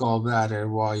remove gallbladder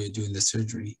while you're doing the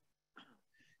surgery?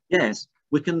 Yes,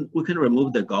 we can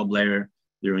remove the gallbladder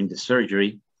during the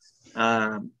surgery.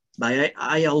 But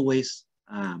I always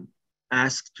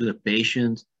ask to the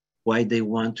patient why they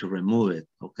want to remove it,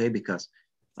 okay? Because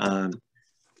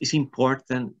it's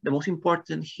important, the most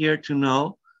important here to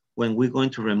know when we're going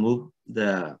to remove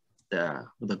the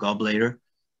gallbladder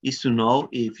is to know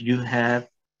if you have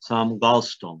some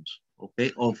gallstones,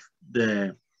 okay?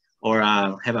 Or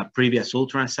have a previous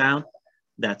ultrasound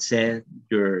that said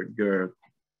your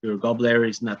gallbladder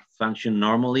is not functioning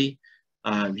normally.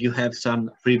 You have some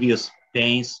previous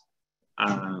pains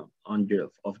of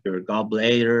your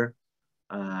gallbladder.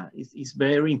 It's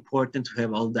very important to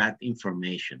have all that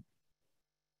information.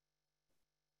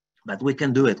 But we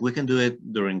can do it. We can do it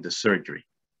during the surgery.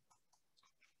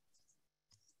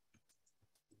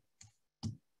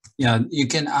 Yeah, you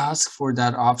can ask for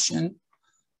that option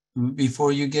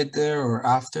before you get there or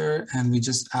after, and we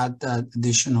just add that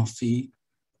additional fee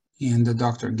and the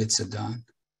doctor gets it done.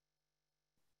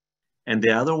 And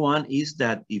the other one is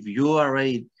that if you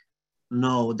already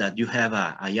know that you have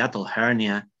a hiatal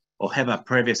hernia or have a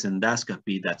previous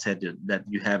endoscopy that said that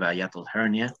you have a hiatal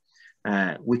hernia,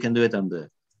 we can do it on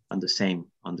the same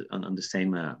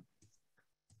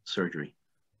surgery.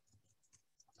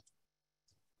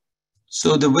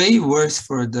 So the way it works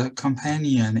for the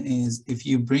companion is if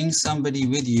you bring somebody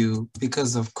with you,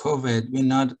 because of COVID, we're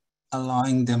not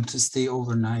allowing them to stay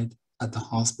overnight at the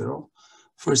hospital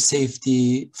for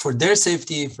safety, for their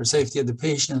safety, for safety of the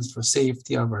patients, for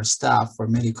safety of our staff, for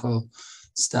medical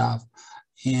staff,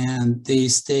 and they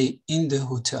stay in the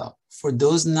hotel. For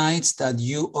those nights that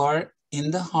you are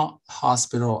in the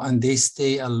hospital and they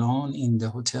stay alone in the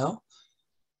hotel,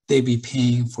 they be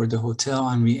paying for the hotel,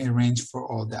 and we arrange for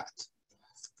all that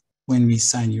when we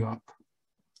sign you up.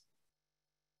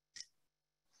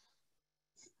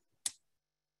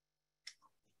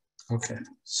 Okay,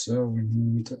 so we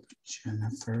need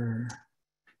Jennifer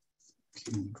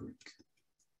Kendrick.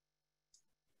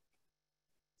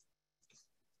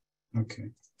 Okay.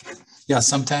 Yeah,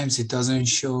 sometimes it doesn't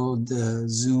show the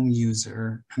Zoom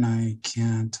user and I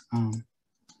can't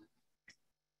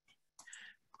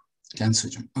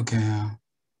switch them. Okay.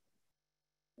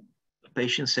 The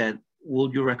patient said,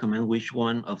 would you recommend which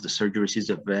one of the surgeries is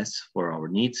the best for our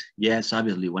needs? Yes,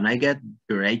 obviously. When I get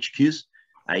your HQs,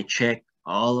 I check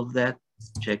all of that,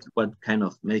 check what kind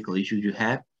of medical issues you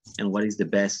have and what is the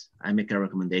best. I make a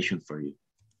recommendation for you.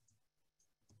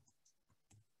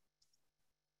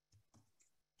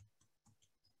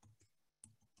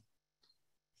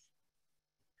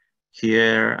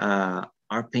 Here,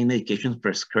 are pain medications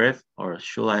prescribed or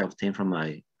should I obtain from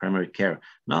my primary care?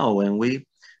 No,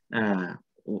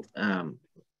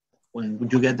 when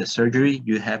you get the surgery,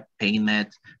 you have pain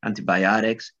meds,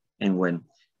 antibiotics, and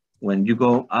when you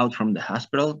go out from the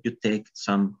hospital, you take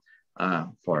some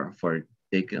for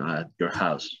taking your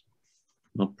house.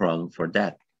 No problem for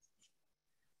that.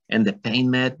 And the pain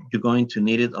med, you're going to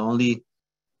need it only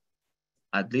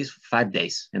at least 5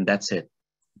 days, and that's it.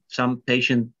 Some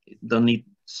patients don't need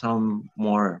some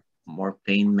more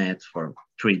pain meds for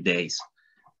 3 days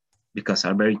because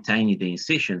are very tiny, the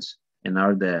incisions, and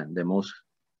are the most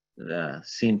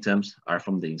symptoms are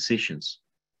from the incisions.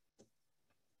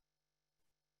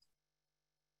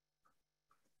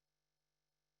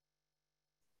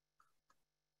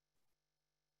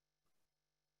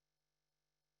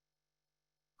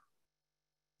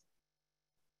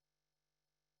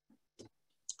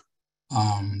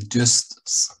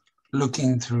 Just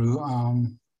looking through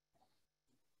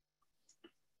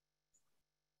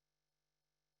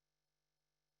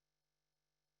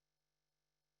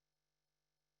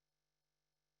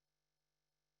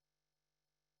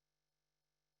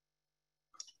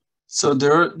so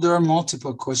there are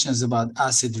multiple questions about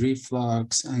acid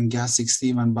reflux and gastric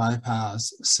sleeve and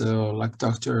bypass. So like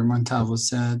Dr. Montalvo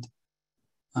said,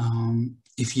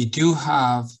 if you do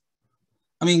have,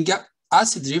 I mean,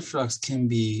 acid reflux can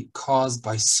be caused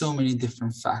by so many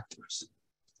different factors.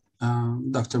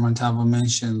 Dr. Montalvo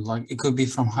mentioned, like it could be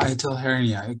from hiatal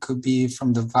hernia, it could be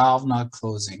from the valve not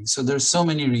closing. So there's so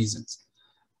many reasons.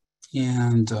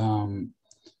 And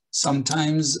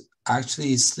Sometimes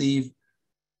actually sleep,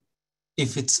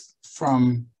 if it's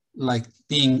from like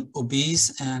being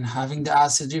obese and having the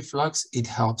acid reflux, it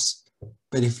helps.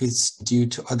 But if it's due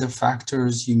to other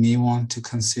factors, you may want to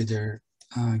consider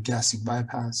gastric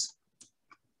bypass.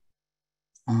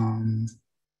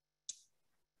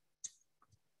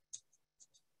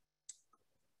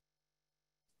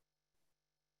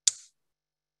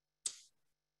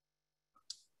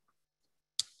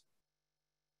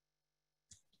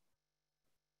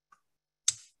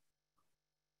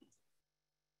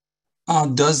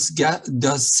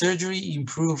 Does surgery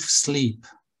improve sleep?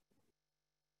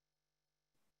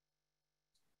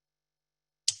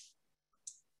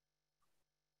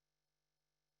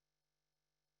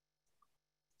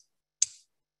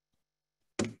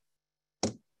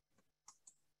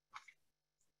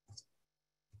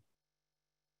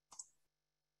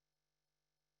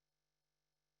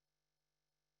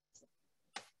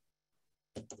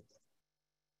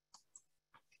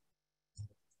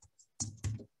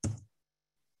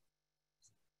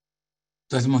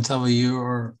 Dr. Montalvo,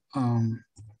 you're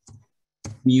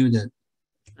muted.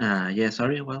 Yeah,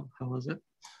 sorry, well, how was it?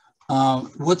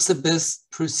 What's the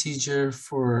best procedure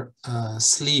for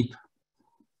sleep?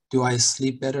 Do I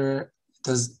sleep better?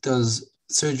 Does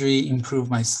surgery improve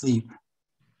my sleep?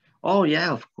 Oh yeah,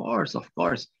 of course,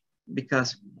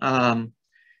 because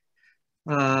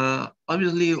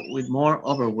obviously with more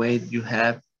overweight you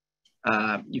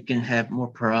can have more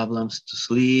problems to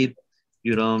sleep.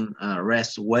 You don't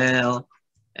rest well,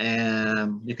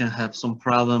 and you can have some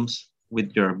problems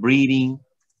with your breathing.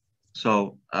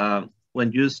 So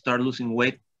when you start losing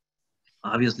weight,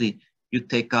 obviously you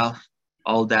take off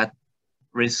all that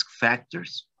risk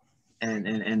factors,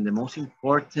 and the most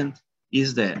important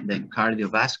is the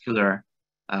cardiovascular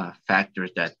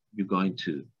factors that you're going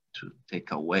to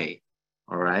take away.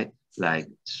 All right, like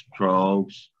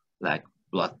strokes, like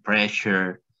blood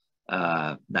pressure,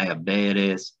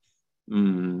 diabetes,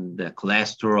 the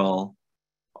cholesterol,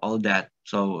 all that.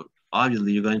 So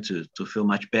obviously you're going to feel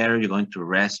much better. You're going to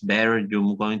rest better.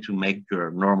 You're going to make your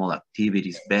normal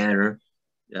activities better.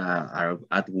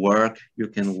 At work, you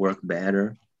can work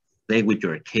better. Play with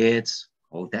your kids.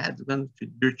 All that.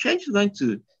 Your change is going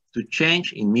to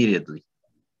change immediately.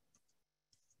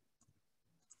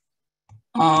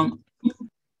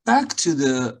 Back to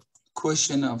the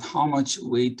question of how much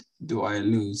weight do I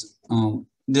lose?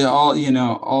 They're all,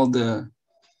 all the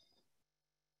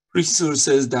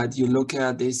resources that you look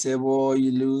at, they say, well,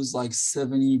 you lose like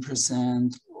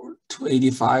 70% or to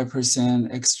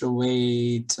 85% extra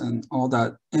weight and all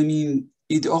that. I mean,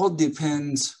 it all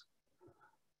depends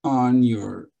on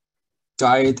your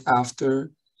diet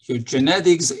after, your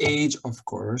genetics, age, of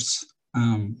course,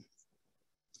 and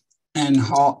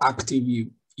how active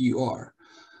you are.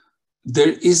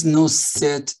 There is no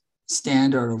set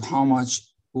standard of how much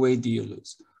weight do you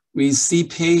lose. We see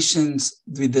patients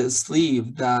with the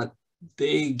sleeve that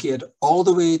they get all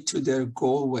the way to their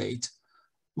goal weight,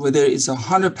 whether it's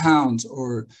 100 pounds,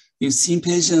 or we've seen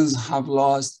patients have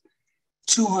lost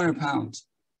 200 pounds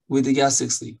with the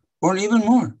gastric sleeve, or even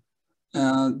more.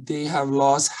 They have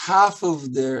lost half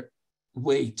of their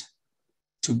weight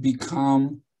to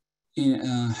become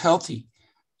healthy.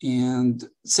 And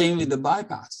same with the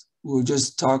bypass. We were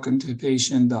just talking to a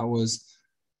patient that was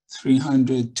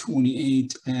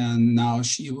 328 and now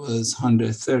she was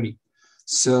 130.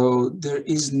 So there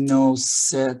is no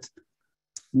set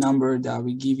number that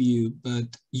we give you,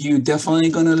 but you're definitely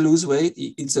going to lose weight.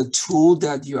 It's a tool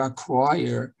that you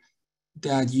acquire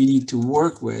that you need to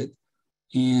work with,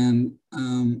 and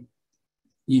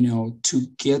to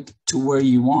get to where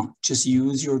you want, just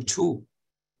use your tool.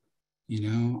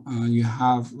 You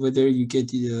have, whether you get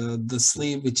the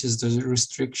sleeve, which is the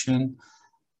restriction,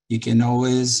 you can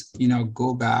always,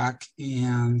 go back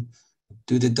and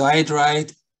do the diet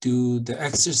right, do the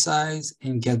exercise,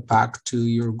 and get back to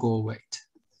your goal weight.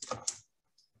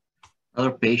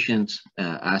 Other patients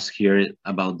ask here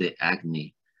about the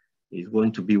acne. Is it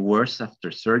going to be worse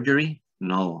after surgery?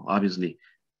 No, obviously,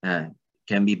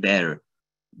 can be better,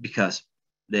 because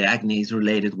the acne is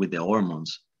related with the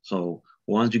hormones. So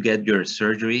once you get your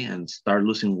surgery and start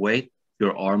losing weight,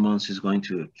 your hormones is going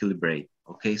to equilibrate.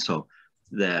 Okay, so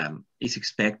it's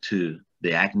expected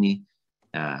the acne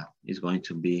is going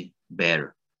to be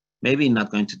better. Maybe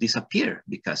not going to disappear,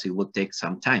 because it will take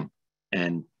some time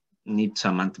and need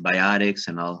some antibiotics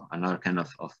and another kind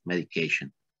of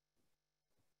medication.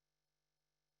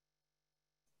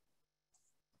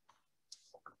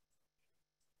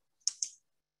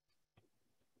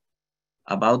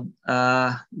 About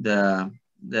the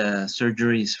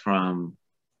surgeries from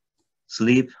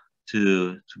sleep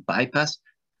to bypass,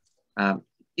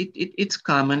 It's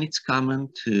common. It's common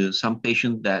to some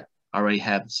patients that already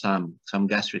have some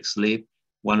gastric sleeve,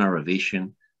 want a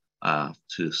revision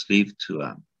to sleeve to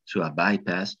a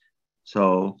bypass.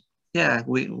 So yeah,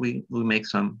 we make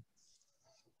some.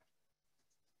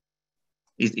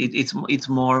 It's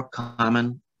more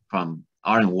common from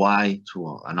RNY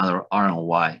to another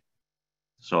RNY.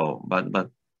 So but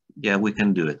yeah, we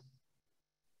can do it.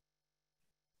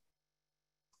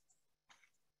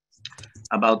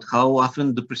 About how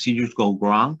often do procedures go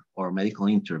wrong or medical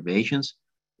interventions?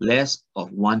 Less of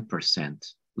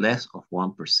 1%. Less of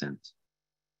 1%.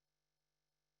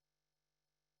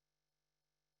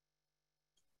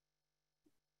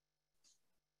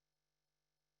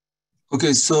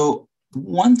 Okay, so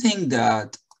one thing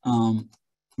that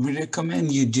we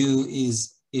recommend you do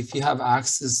is, if you have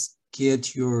access,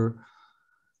 get your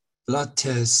blood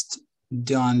test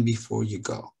done before you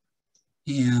go.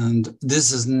 And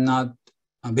this is not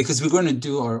because we're going to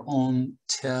do our own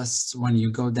tests when you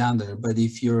go down there. But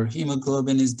if your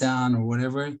hemoglobin is down or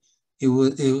whatever, it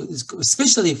will,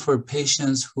 especially for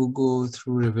patients who go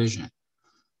through revision,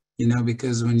 you know,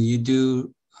 because when you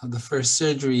do the first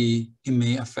surgery, it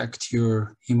may affect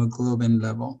your hemoglobin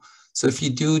level. So if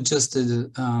you do just a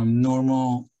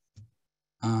normal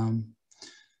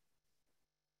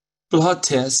blood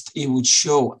test, it would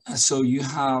show. So you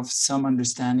have some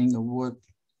understanding of what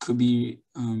could be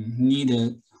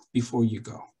needed before you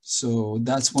go. So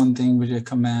that's one thing we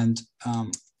recommend.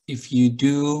 If you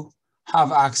do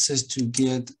have access to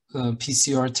get a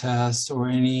PCR test or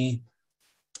any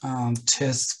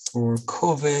test for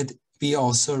COVID, we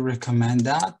also recommend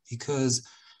that, because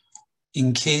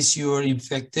in case you are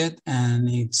infected and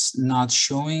it's not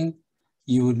showing,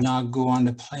 you would not go on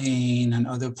the plane and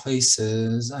other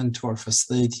places and to our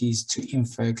facilities to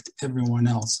infect everyone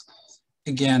else.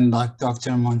 Again, like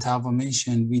Dr. Montalvo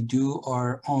mentioned, we do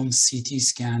our own CT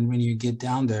scan when you get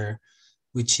down there,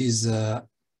 which is the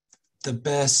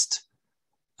best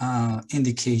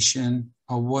indication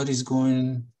of what is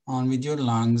going on with your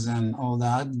lungs and all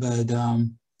that.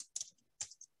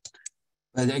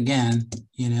 But again,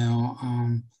 you know,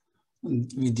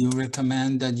 we do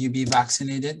recommend that you be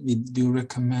vaccinated. We do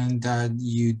recommend that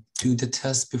you do the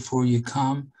test before you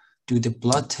come, do the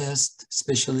blood test,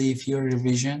 especially if you're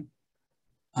revision.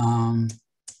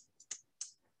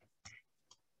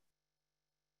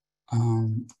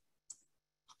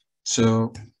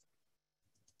 So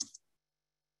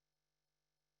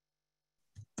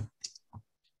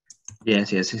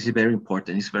Yes, it's very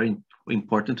important. It's very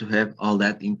important to have all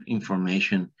that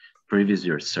information previous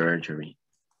your surgery.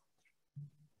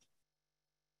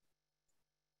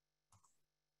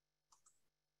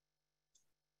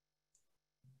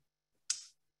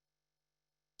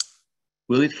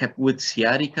 Will it help with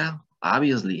sciatica?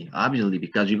 Obviously,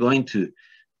 because you're going to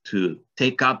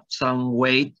take up some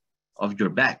weight of your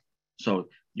back, so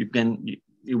it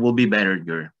will be better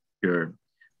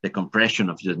the compression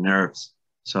of your nerves.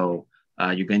 So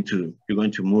you're going to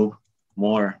move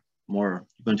more. You're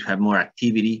going to have more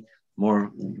activity,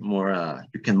 more.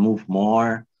 You can move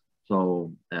more.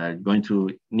 So you're going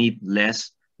to need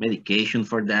less medication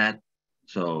for that.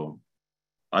 So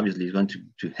obviously, it's going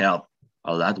to help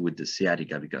a lot with the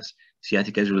sciatica, because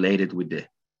sciatica is related with the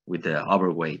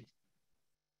overweight.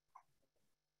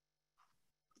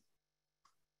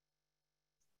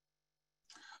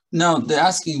 no, they're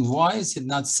asking, why is it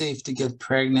not safe to get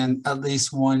pregnant at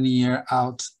least 1 year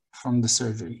out from the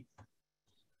surgery?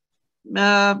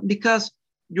 Because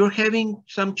you're having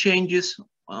some changes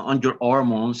on your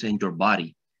hormones in your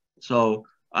body. So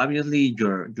obviously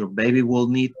your baby will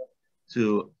need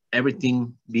to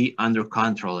everything be under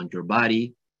control in your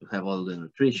body, to have all the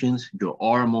nutritions, your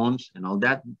hormones and all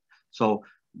that. So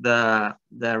the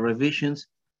revisions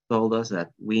told us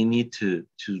that we need to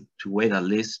wait at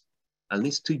least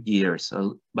 2 years.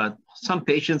 So, but some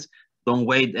patients don't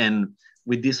wait, and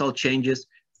with these all changes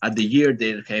at the year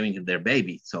they're having their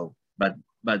baby. So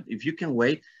but if you can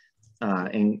wait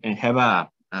and have a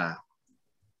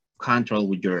control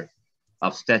with your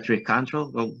obstetric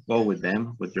control, go with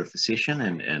them, with your physician,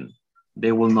 and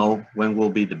they will know when will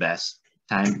be the best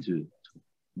time to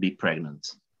be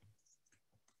pregnant.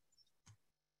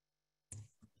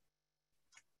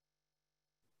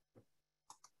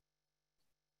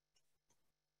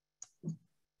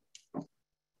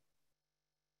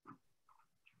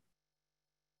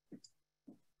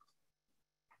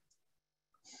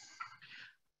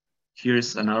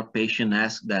 Here's another patient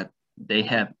asked that they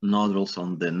have nodules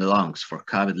on the lungs for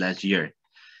COVID last year.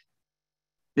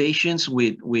 Patients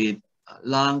with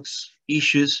lungs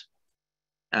issues,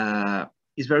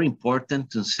 it's very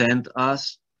important to send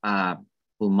us a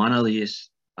pulmonologist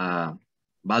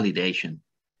validation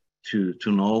to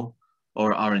know,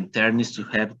 or our internists to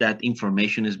have that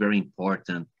information is very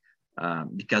important,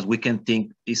 because we can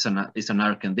think it's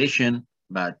another condition,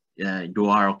 but you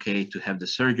are okay to have the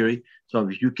surgery. So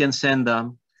if you can send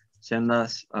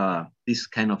us this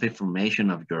kind of information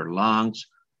of your lungs,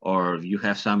 or if you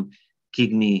have some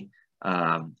kidney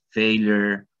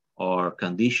failure or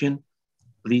condition,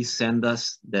 please send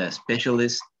us the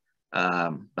specialist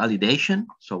validation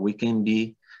so we can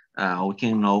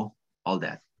know all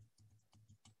that.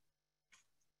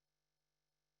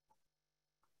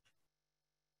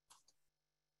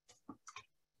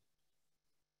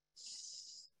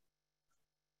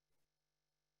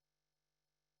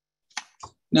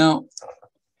 Now,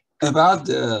 about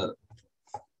the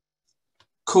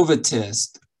COVID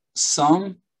test,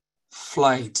 some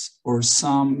flights or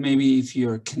some, maybe if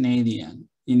you're Canadian,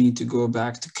 you need to go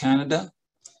back to Canada,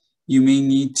 you may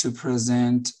need to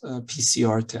present a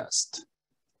PCR test.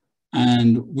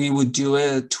 And we would do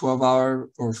a 12-hour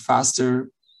or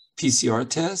faster PCR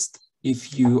test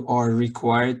if you are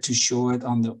required to show it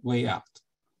on the way out.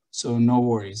 So no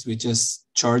worries, we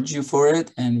just charge you for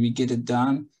it and we get it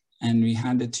done and we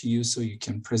hand it to you so you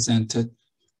can present it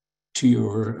to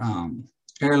your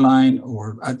airline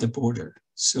or at the border.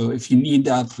 So if you need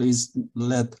that, please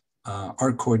let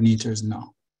our coordinators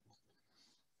know.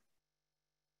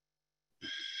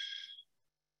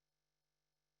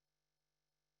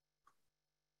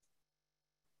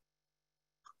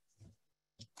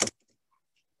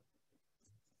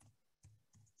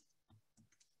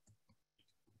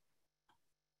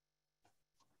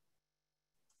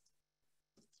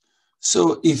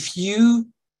 So if you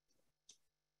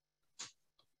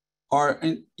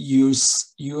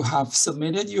you have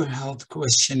submitted your health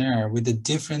questionnaire with a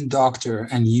different doctor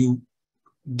and you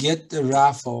get the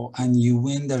raffle and you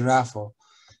win the raffle,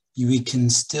 we can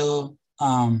still,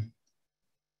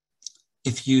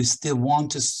 if you still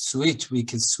want to switch, we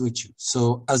can switch you.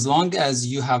 So as long as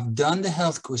you have done the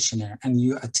health questionnaire and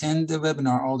you attend the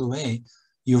webinar all the way,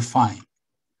 you're fine.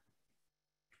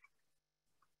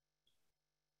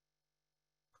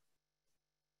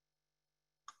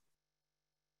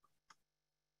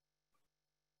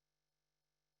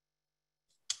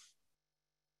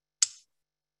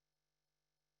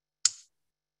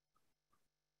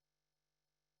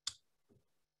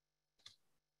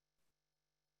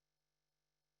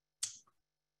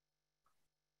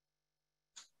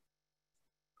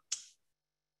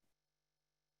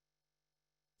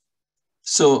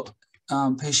 So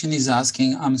patient is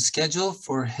asking, I'm scheduled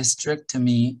for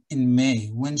hysterectomy in May.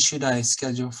 When should I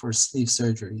schedule for sleeve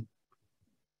surgery?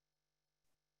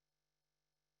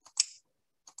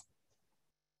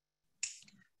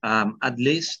 At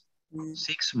least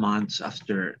 6 months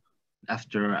after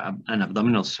an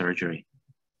abdominal surgery.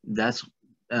 That's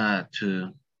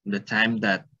to the time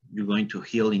that you're going to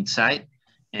heal inside,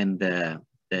 and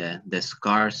the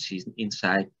scars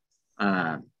inside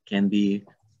can be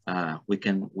we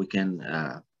can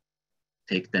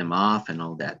take them off and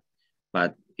all that.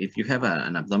 But if you have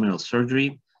an abdominal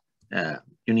surgery,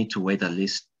 you need to wait at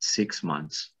least 6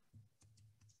 months.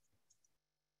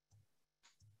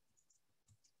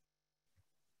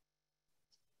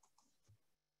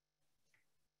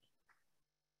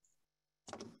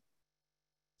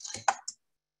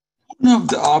 One of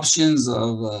the options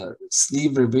of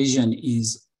sleeve revision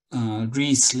is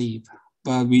re-sleeve,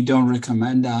 but we don't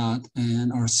recommend that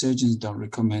and our surgeons don't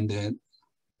recommend it.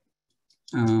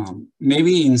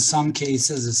 Maybe in some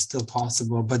cases it's still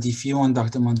possible, but if you want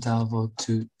Dr. Montalvo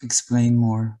to explain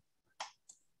more.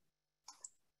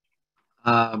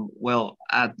 Well,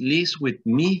 at least with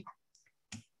me,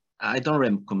 I don't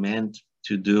recommend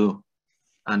to do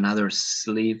another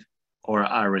sleeve or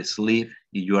a sleeve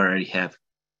if you already have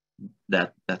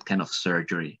that kind of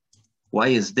surgery. Why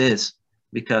is this?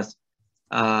 Because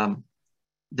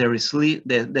the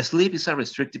sleeve is a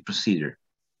restrictive procedure.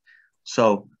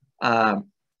 So I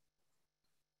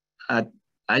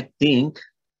think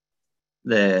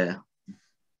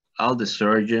all the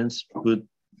surgeons put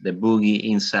the boogie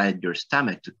inside your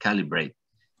stomach to calibrate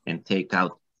and take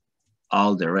out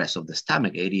all the rest of the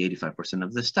stomach, 80–85%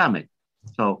 of the stomach.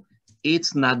 So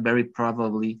it's not very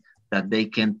probably that they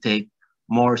can take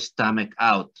more stomach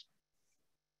out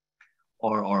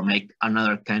or make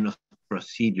another kind of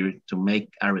procedure to make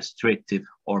a restrictive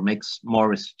or makes more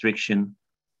restriction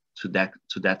to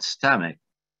that stomach.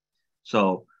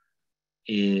 So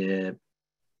the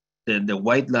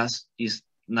white loss is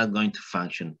not going to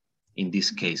function in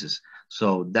these cases.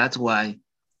 So that's why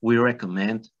we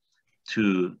recommend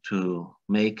to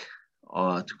make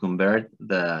to convert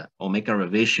or make a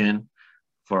revision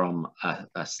from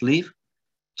a sleeve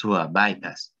to a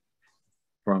bypass,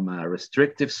 from a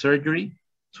restrictive surgery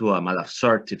to a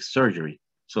malabsorptive surgery.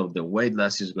 So the weight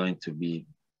loss is going to be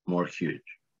more huge.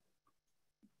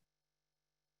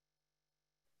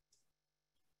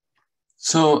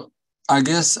 So I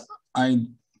guess I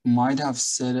might have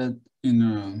said it in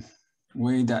a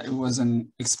way that it wasn't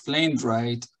explained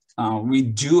right. We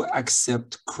do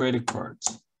accept credit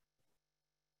cards.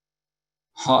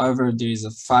 However, there is a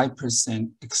 5%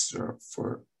 extra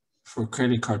for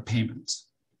credit card payments.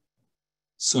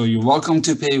 So you're welcome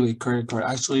to pay with credit card.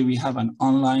 Actually, we have an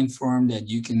online form that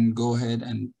you can go ahead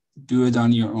and do it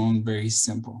on your own, very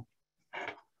simple.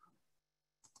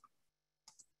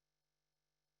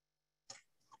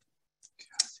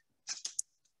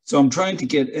 So I'm trying to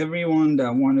get everyone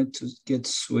that wanted to get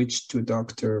switched to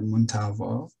Dr.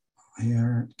 Montalvo.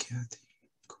 Here, Kathy.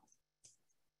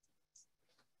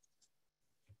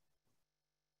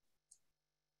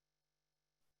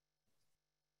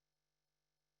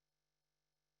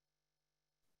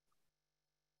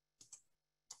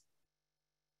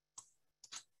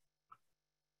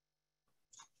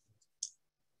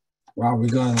 Wow, we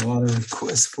got a lot of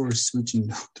requests for switching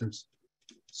doctors.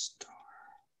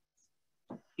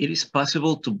 It is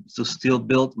possible to still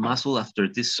build muscle after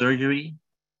this surgery.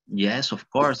 Yes, of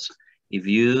course. If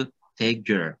you take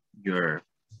your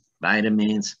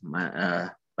vitamins,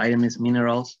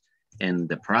 minerals, and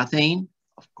the protein,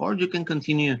 of course you can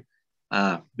continue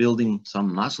building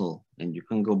some muscle, and you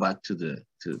can go back to the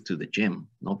gym.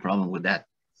 No problem with that.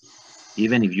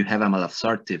 Even if you have a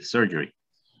malabsorptive surgery.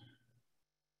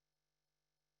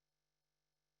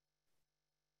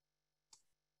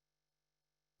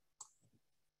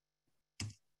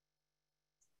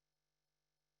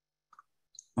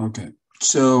 Okay,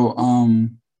 so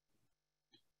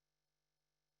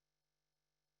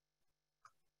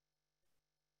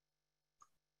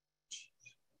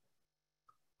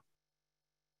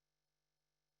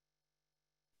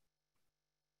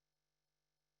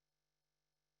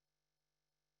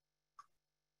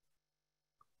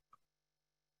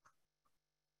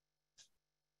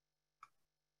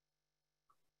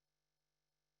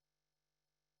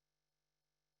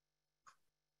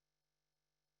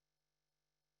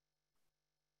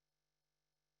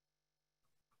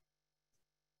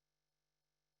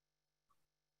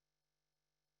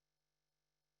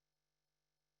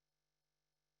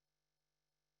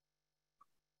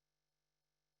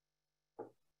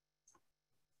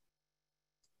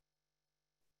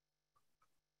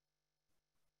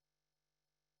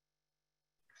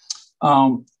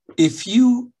if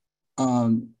you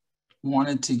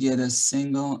wanted to get a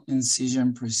single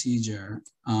incision procedure,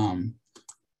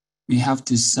 we have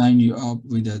to sign you up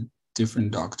with a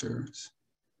different doctors.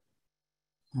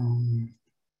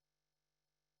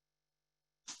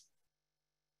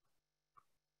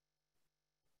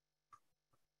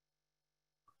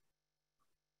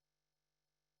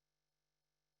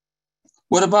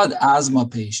 What about asthma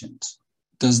patients?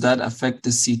 Does that affect the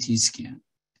CT scan?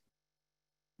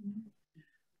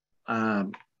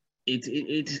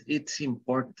 It's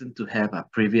important to have a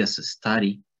previous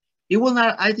study. It will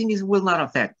not, I think it will not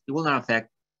affect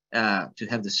to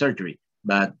have the surgery.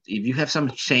 But if you have some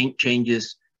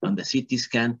changes on the CT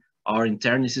scan, our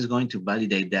internist is going to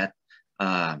validate that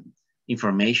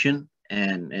information,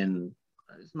 and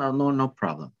it's no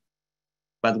problem.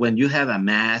 But when you have a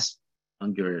mass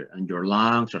on your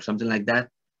lungs or something like that,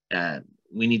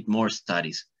 we need more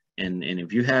studies. And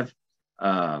if you have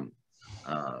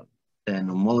the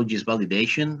pneumologist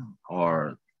validation,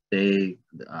 or they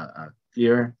are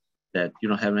clear that you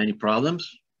don't have any problems,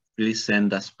 please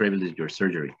send us privilege your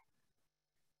surgery.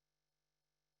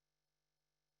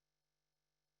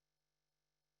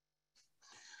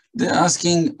 They're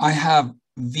asking, I have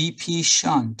VP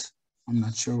shunt. I'm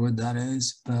not sure what that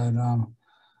is, but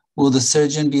will the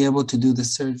surgeon be able to do the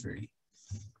surgery?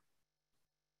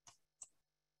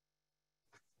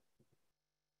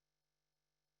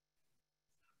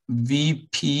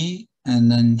 VP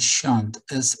and then shunt,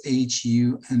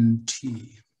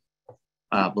 S-H-U-N-T.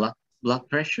 Blood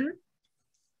pressure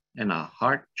and a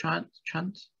heart shunt.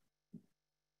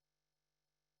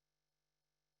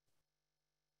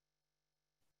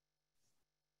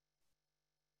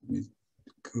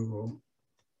 Google.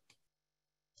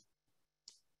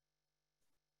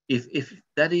 If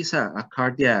that is a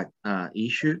cardiac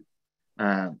issue,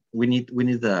 we need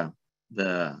the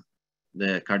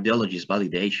cardiologist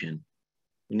validation.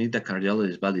 We need the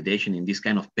cardiologist validation in this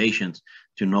kind of patients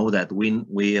to know that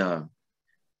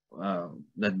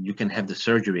that you can have the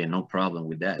surgery and no problem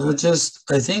with that. I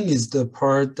think it's the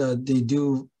part that they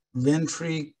do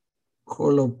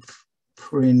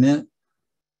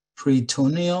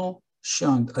ventriculoperitoneal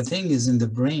shunt, I think is in the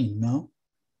brain, no?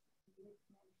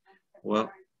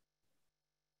 Well,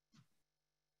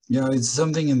 Yeah, it's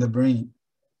something in the brain.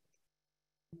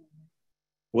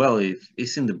 well, if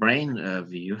it's in the brain,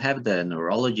 you have the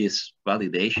neurologist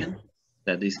validation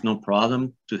that is no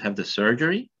problem to have the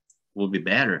surgery, will be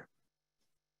better.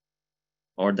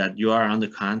 Or that you are under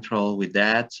control with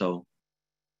that. So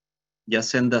just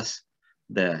send us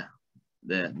your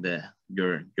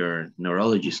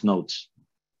neurologist notes.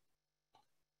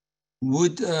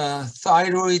 Would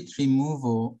thyroid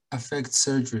removal affect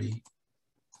surgery?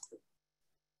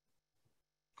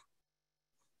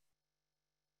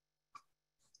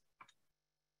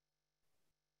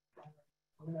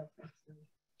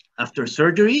 After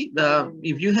surgery,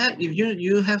 if you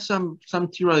have some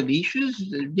thyroid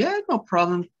issues, yeah, no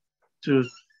problem to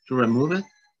remove it.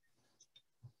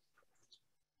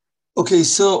 Okay,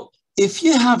 so if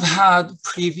you have had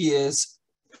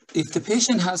if the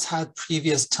patient has had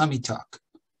previous tummy tuck,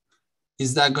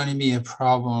 is that going to be a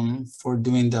problem for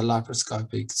doing the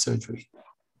laparoscopic surgery?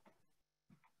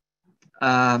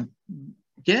 Yeah,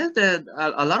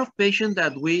 a lot of patients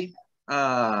that we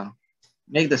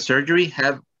make the surgery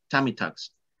have tummy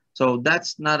tucks. So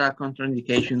that's not a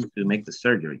contraindication to make the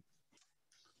surgery.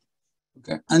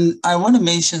 Okay, and I want to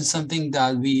mention something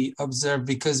that we observe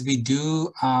because we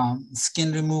do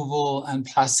skin removal and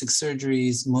plastic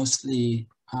surgeries mostly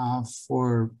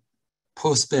for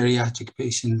post-bariatric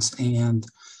patients. And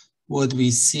what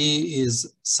we see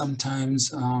is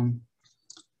sometimes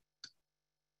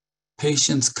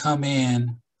patients come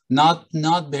in, not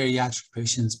bariatric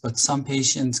patients, but some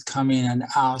patients come in and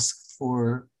ask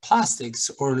for plastics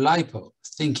or lipo,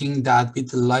 thinking that with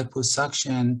the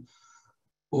liposuction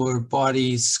or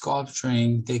body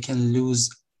sculpturing, they can lose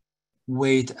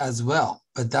weight as well.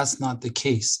 But that's not the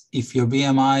case. If your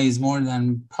BMI is more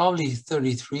than probably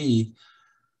 33,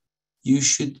 you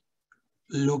should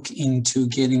look into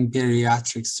getting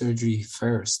bariatric surgery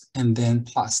first and then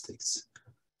plastics,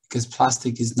 because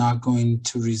plastic is not going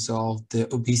to resolve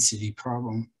the obesity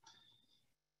problem.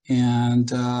 And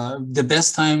the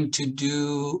best time to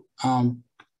do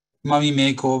mummy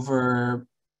makeover,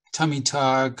 tummy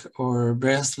tuck, or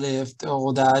breast lift,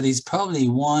 all that is probably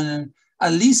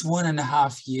at least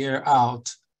 1.5 years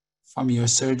out from your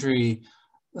surgery,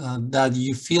 that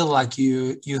you feel like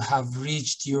you have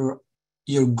reached your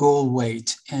goal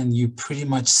weight and you're pretty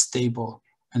much stable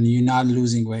and you're not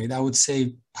losing weight. I would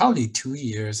say probably 2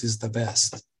 years is the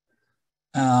best.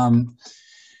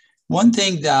 One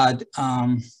thing that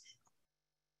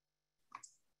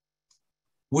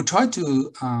we'll try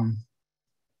to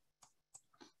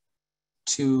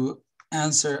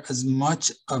answer as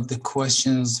much of the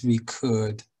questions we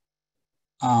could.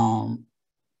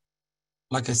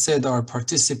 Like I said, our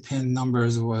participant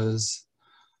numbers was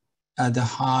at the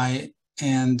high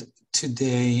end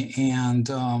today. And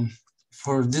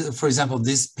for example,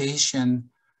 this patient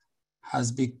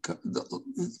has become,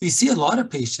 we see a lot of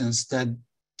patients that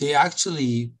they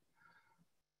actually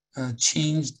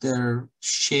change their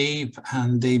shape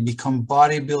and they become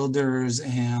bodybuilders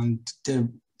and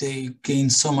they gain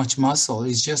so much muscle.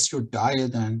 It's just your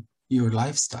diet and your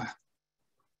lifestyle.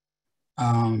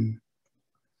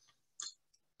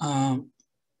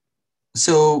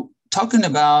 So talking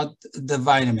about the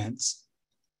vitamins,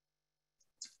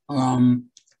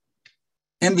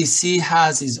 MBC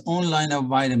has its own line of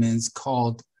vitamins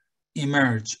called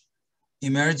Emerge.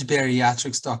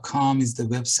 EmergeBariatrics.com is the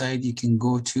website you can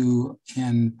go to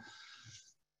and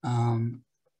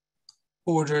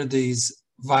order these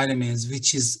vitamins,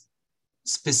 which is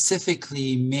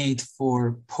specifically made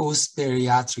for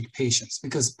post-bariatric patients,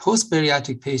 because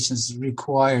post-bariatric patients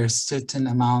require a certain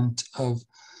amount of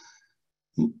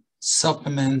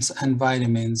supplements and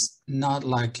vitamins, not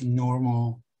like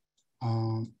normal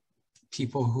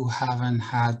people who haven't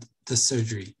had the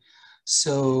surgery.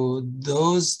 So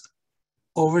those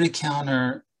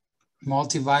over-the-counter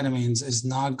multivitamins is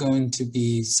not going to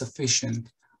be sufficient,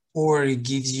 or it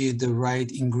gives you the right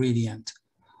ingredient.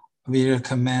 We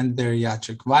recommend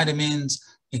bariatric vitamins.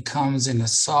 It comes in a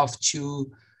soft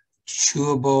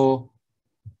chewable,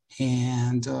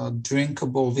 and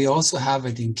drinkable. We also have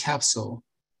it in capsule.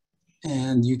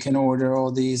 And you can order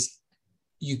all these.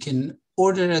 You can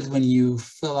order it when you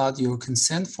fill out your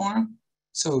consent form,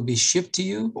 so it'll be shipped to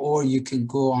you, or you can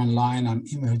go online on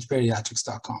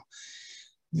imagebariatrics.com.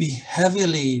 We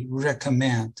heavily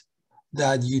recommend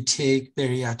that you take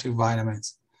bariatric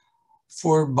vitamins.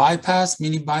 For bypass,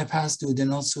 mini bypass,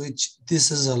 duodenal switch,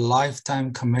 this is a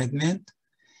lifetime commitment.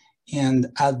 And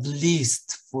at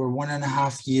least for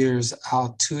 1.5 years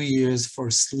out, 2 years for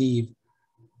sleeve,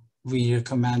 we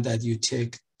recommend that you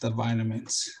take the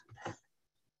vitamins.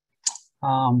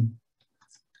 I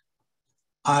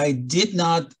did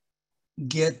not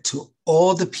get to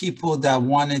all the people that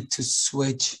wanted to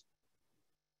switch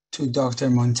to Dr.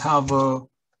 Montalvo.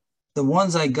 The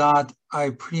ones I got,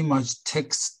 I pretty much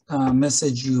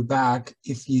message you back.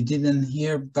 If you didn't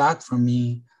hear back from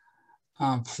me,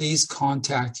 please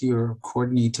contact your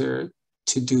coordinator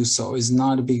to do so. It's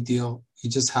not a big deal. You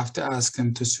just have to ask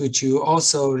them to switch you.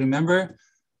 Also, remember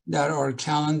that our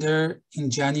calendar in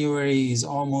January is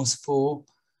almost full,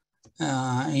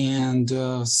 and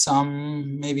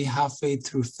some maybe halfway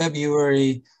through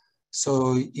February.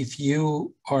 So if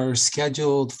you are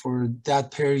scheduled for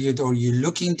that period or you're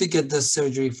looking to get the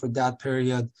surgery for that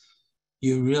period,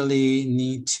 you really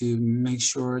need to make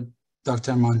sure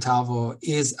Dr. Montalvo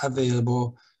is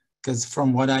available, because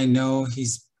from what I know,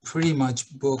 he's pretty much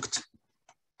booked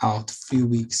out a few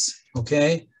weeks,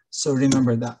 okay? So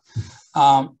remember that.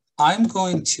 I'm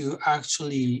going to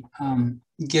actually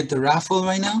get the raffle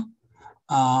right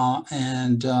now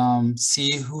and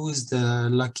see who's the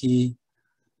lucky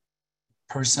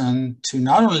person to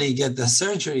not only get the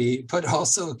surgery, but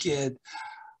also get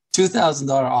 $2,000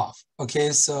 off. Okay,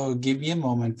 so give me a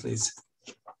moment, please.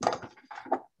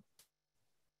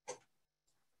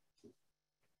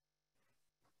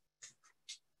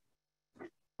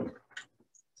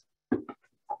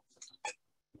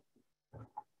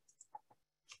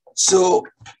 So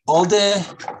all the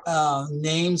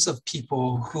names of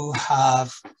people who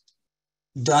have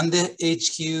done the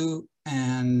HQ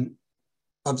and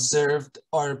observed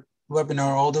our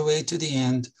webinar all the way to the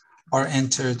end are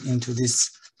entered into this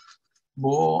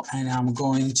bowl, and I'm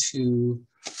going to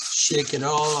shake it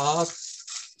all up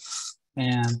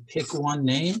and pick one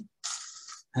name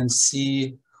and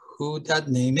see who that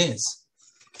name is.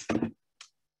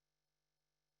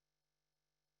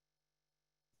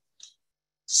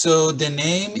 So the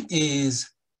name is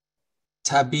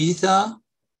Tabitha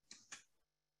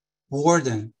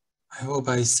Warden. I hope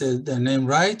I said the name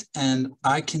right, and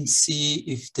I can see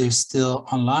if they're still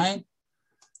online.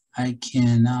 I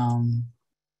can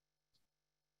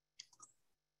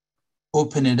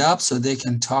open it up so they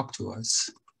can talk to us.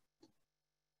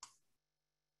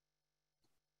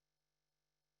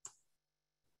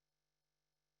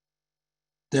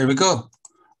 There we go.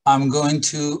 I'm going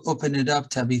to open it up,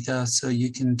 Tabitha, so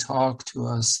you can talk to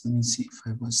us. Let me see if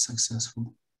I was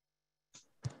successful.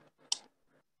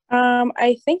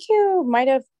 I think you might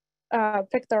have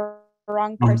picked the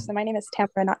wrong person. My name is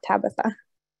Tamara, not Tabitha.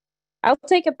 I'll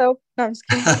take it though. No, I'm just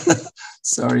kidding.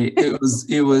 Sorry, it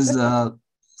was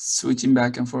switching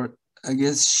back and forth. I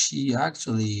guess she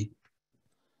actually,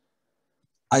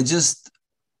 I just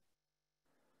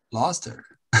lost her.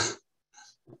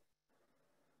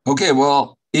 Okay,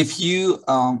 well, if you,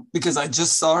 because I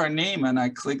just saw her name and I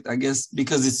clicked, I guess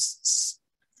because it's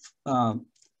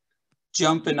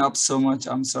jumping up so much,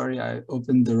 I'm sorry, I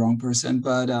opened the wrong person.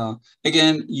 But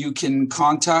again, you can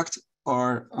contact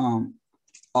our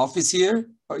office here,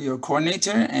 or your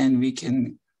coordinator, and we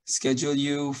can schedule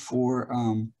you for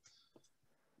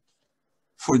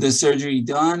the surgery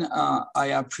done. I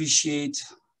appreciate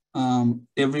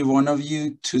every one of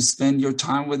you to spend your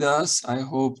time with us. I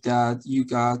hope that you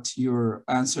got your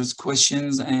answers,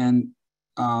 questions, and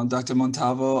Dr.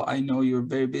 Montalvo, I know you're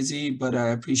very busy, but I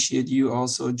appreciate you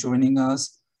also joining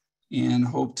us and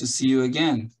hope to see you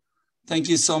again. Thank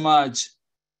you so much.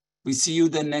 We see you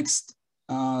the next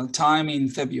time in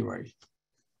February.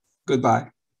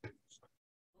 Goodbye.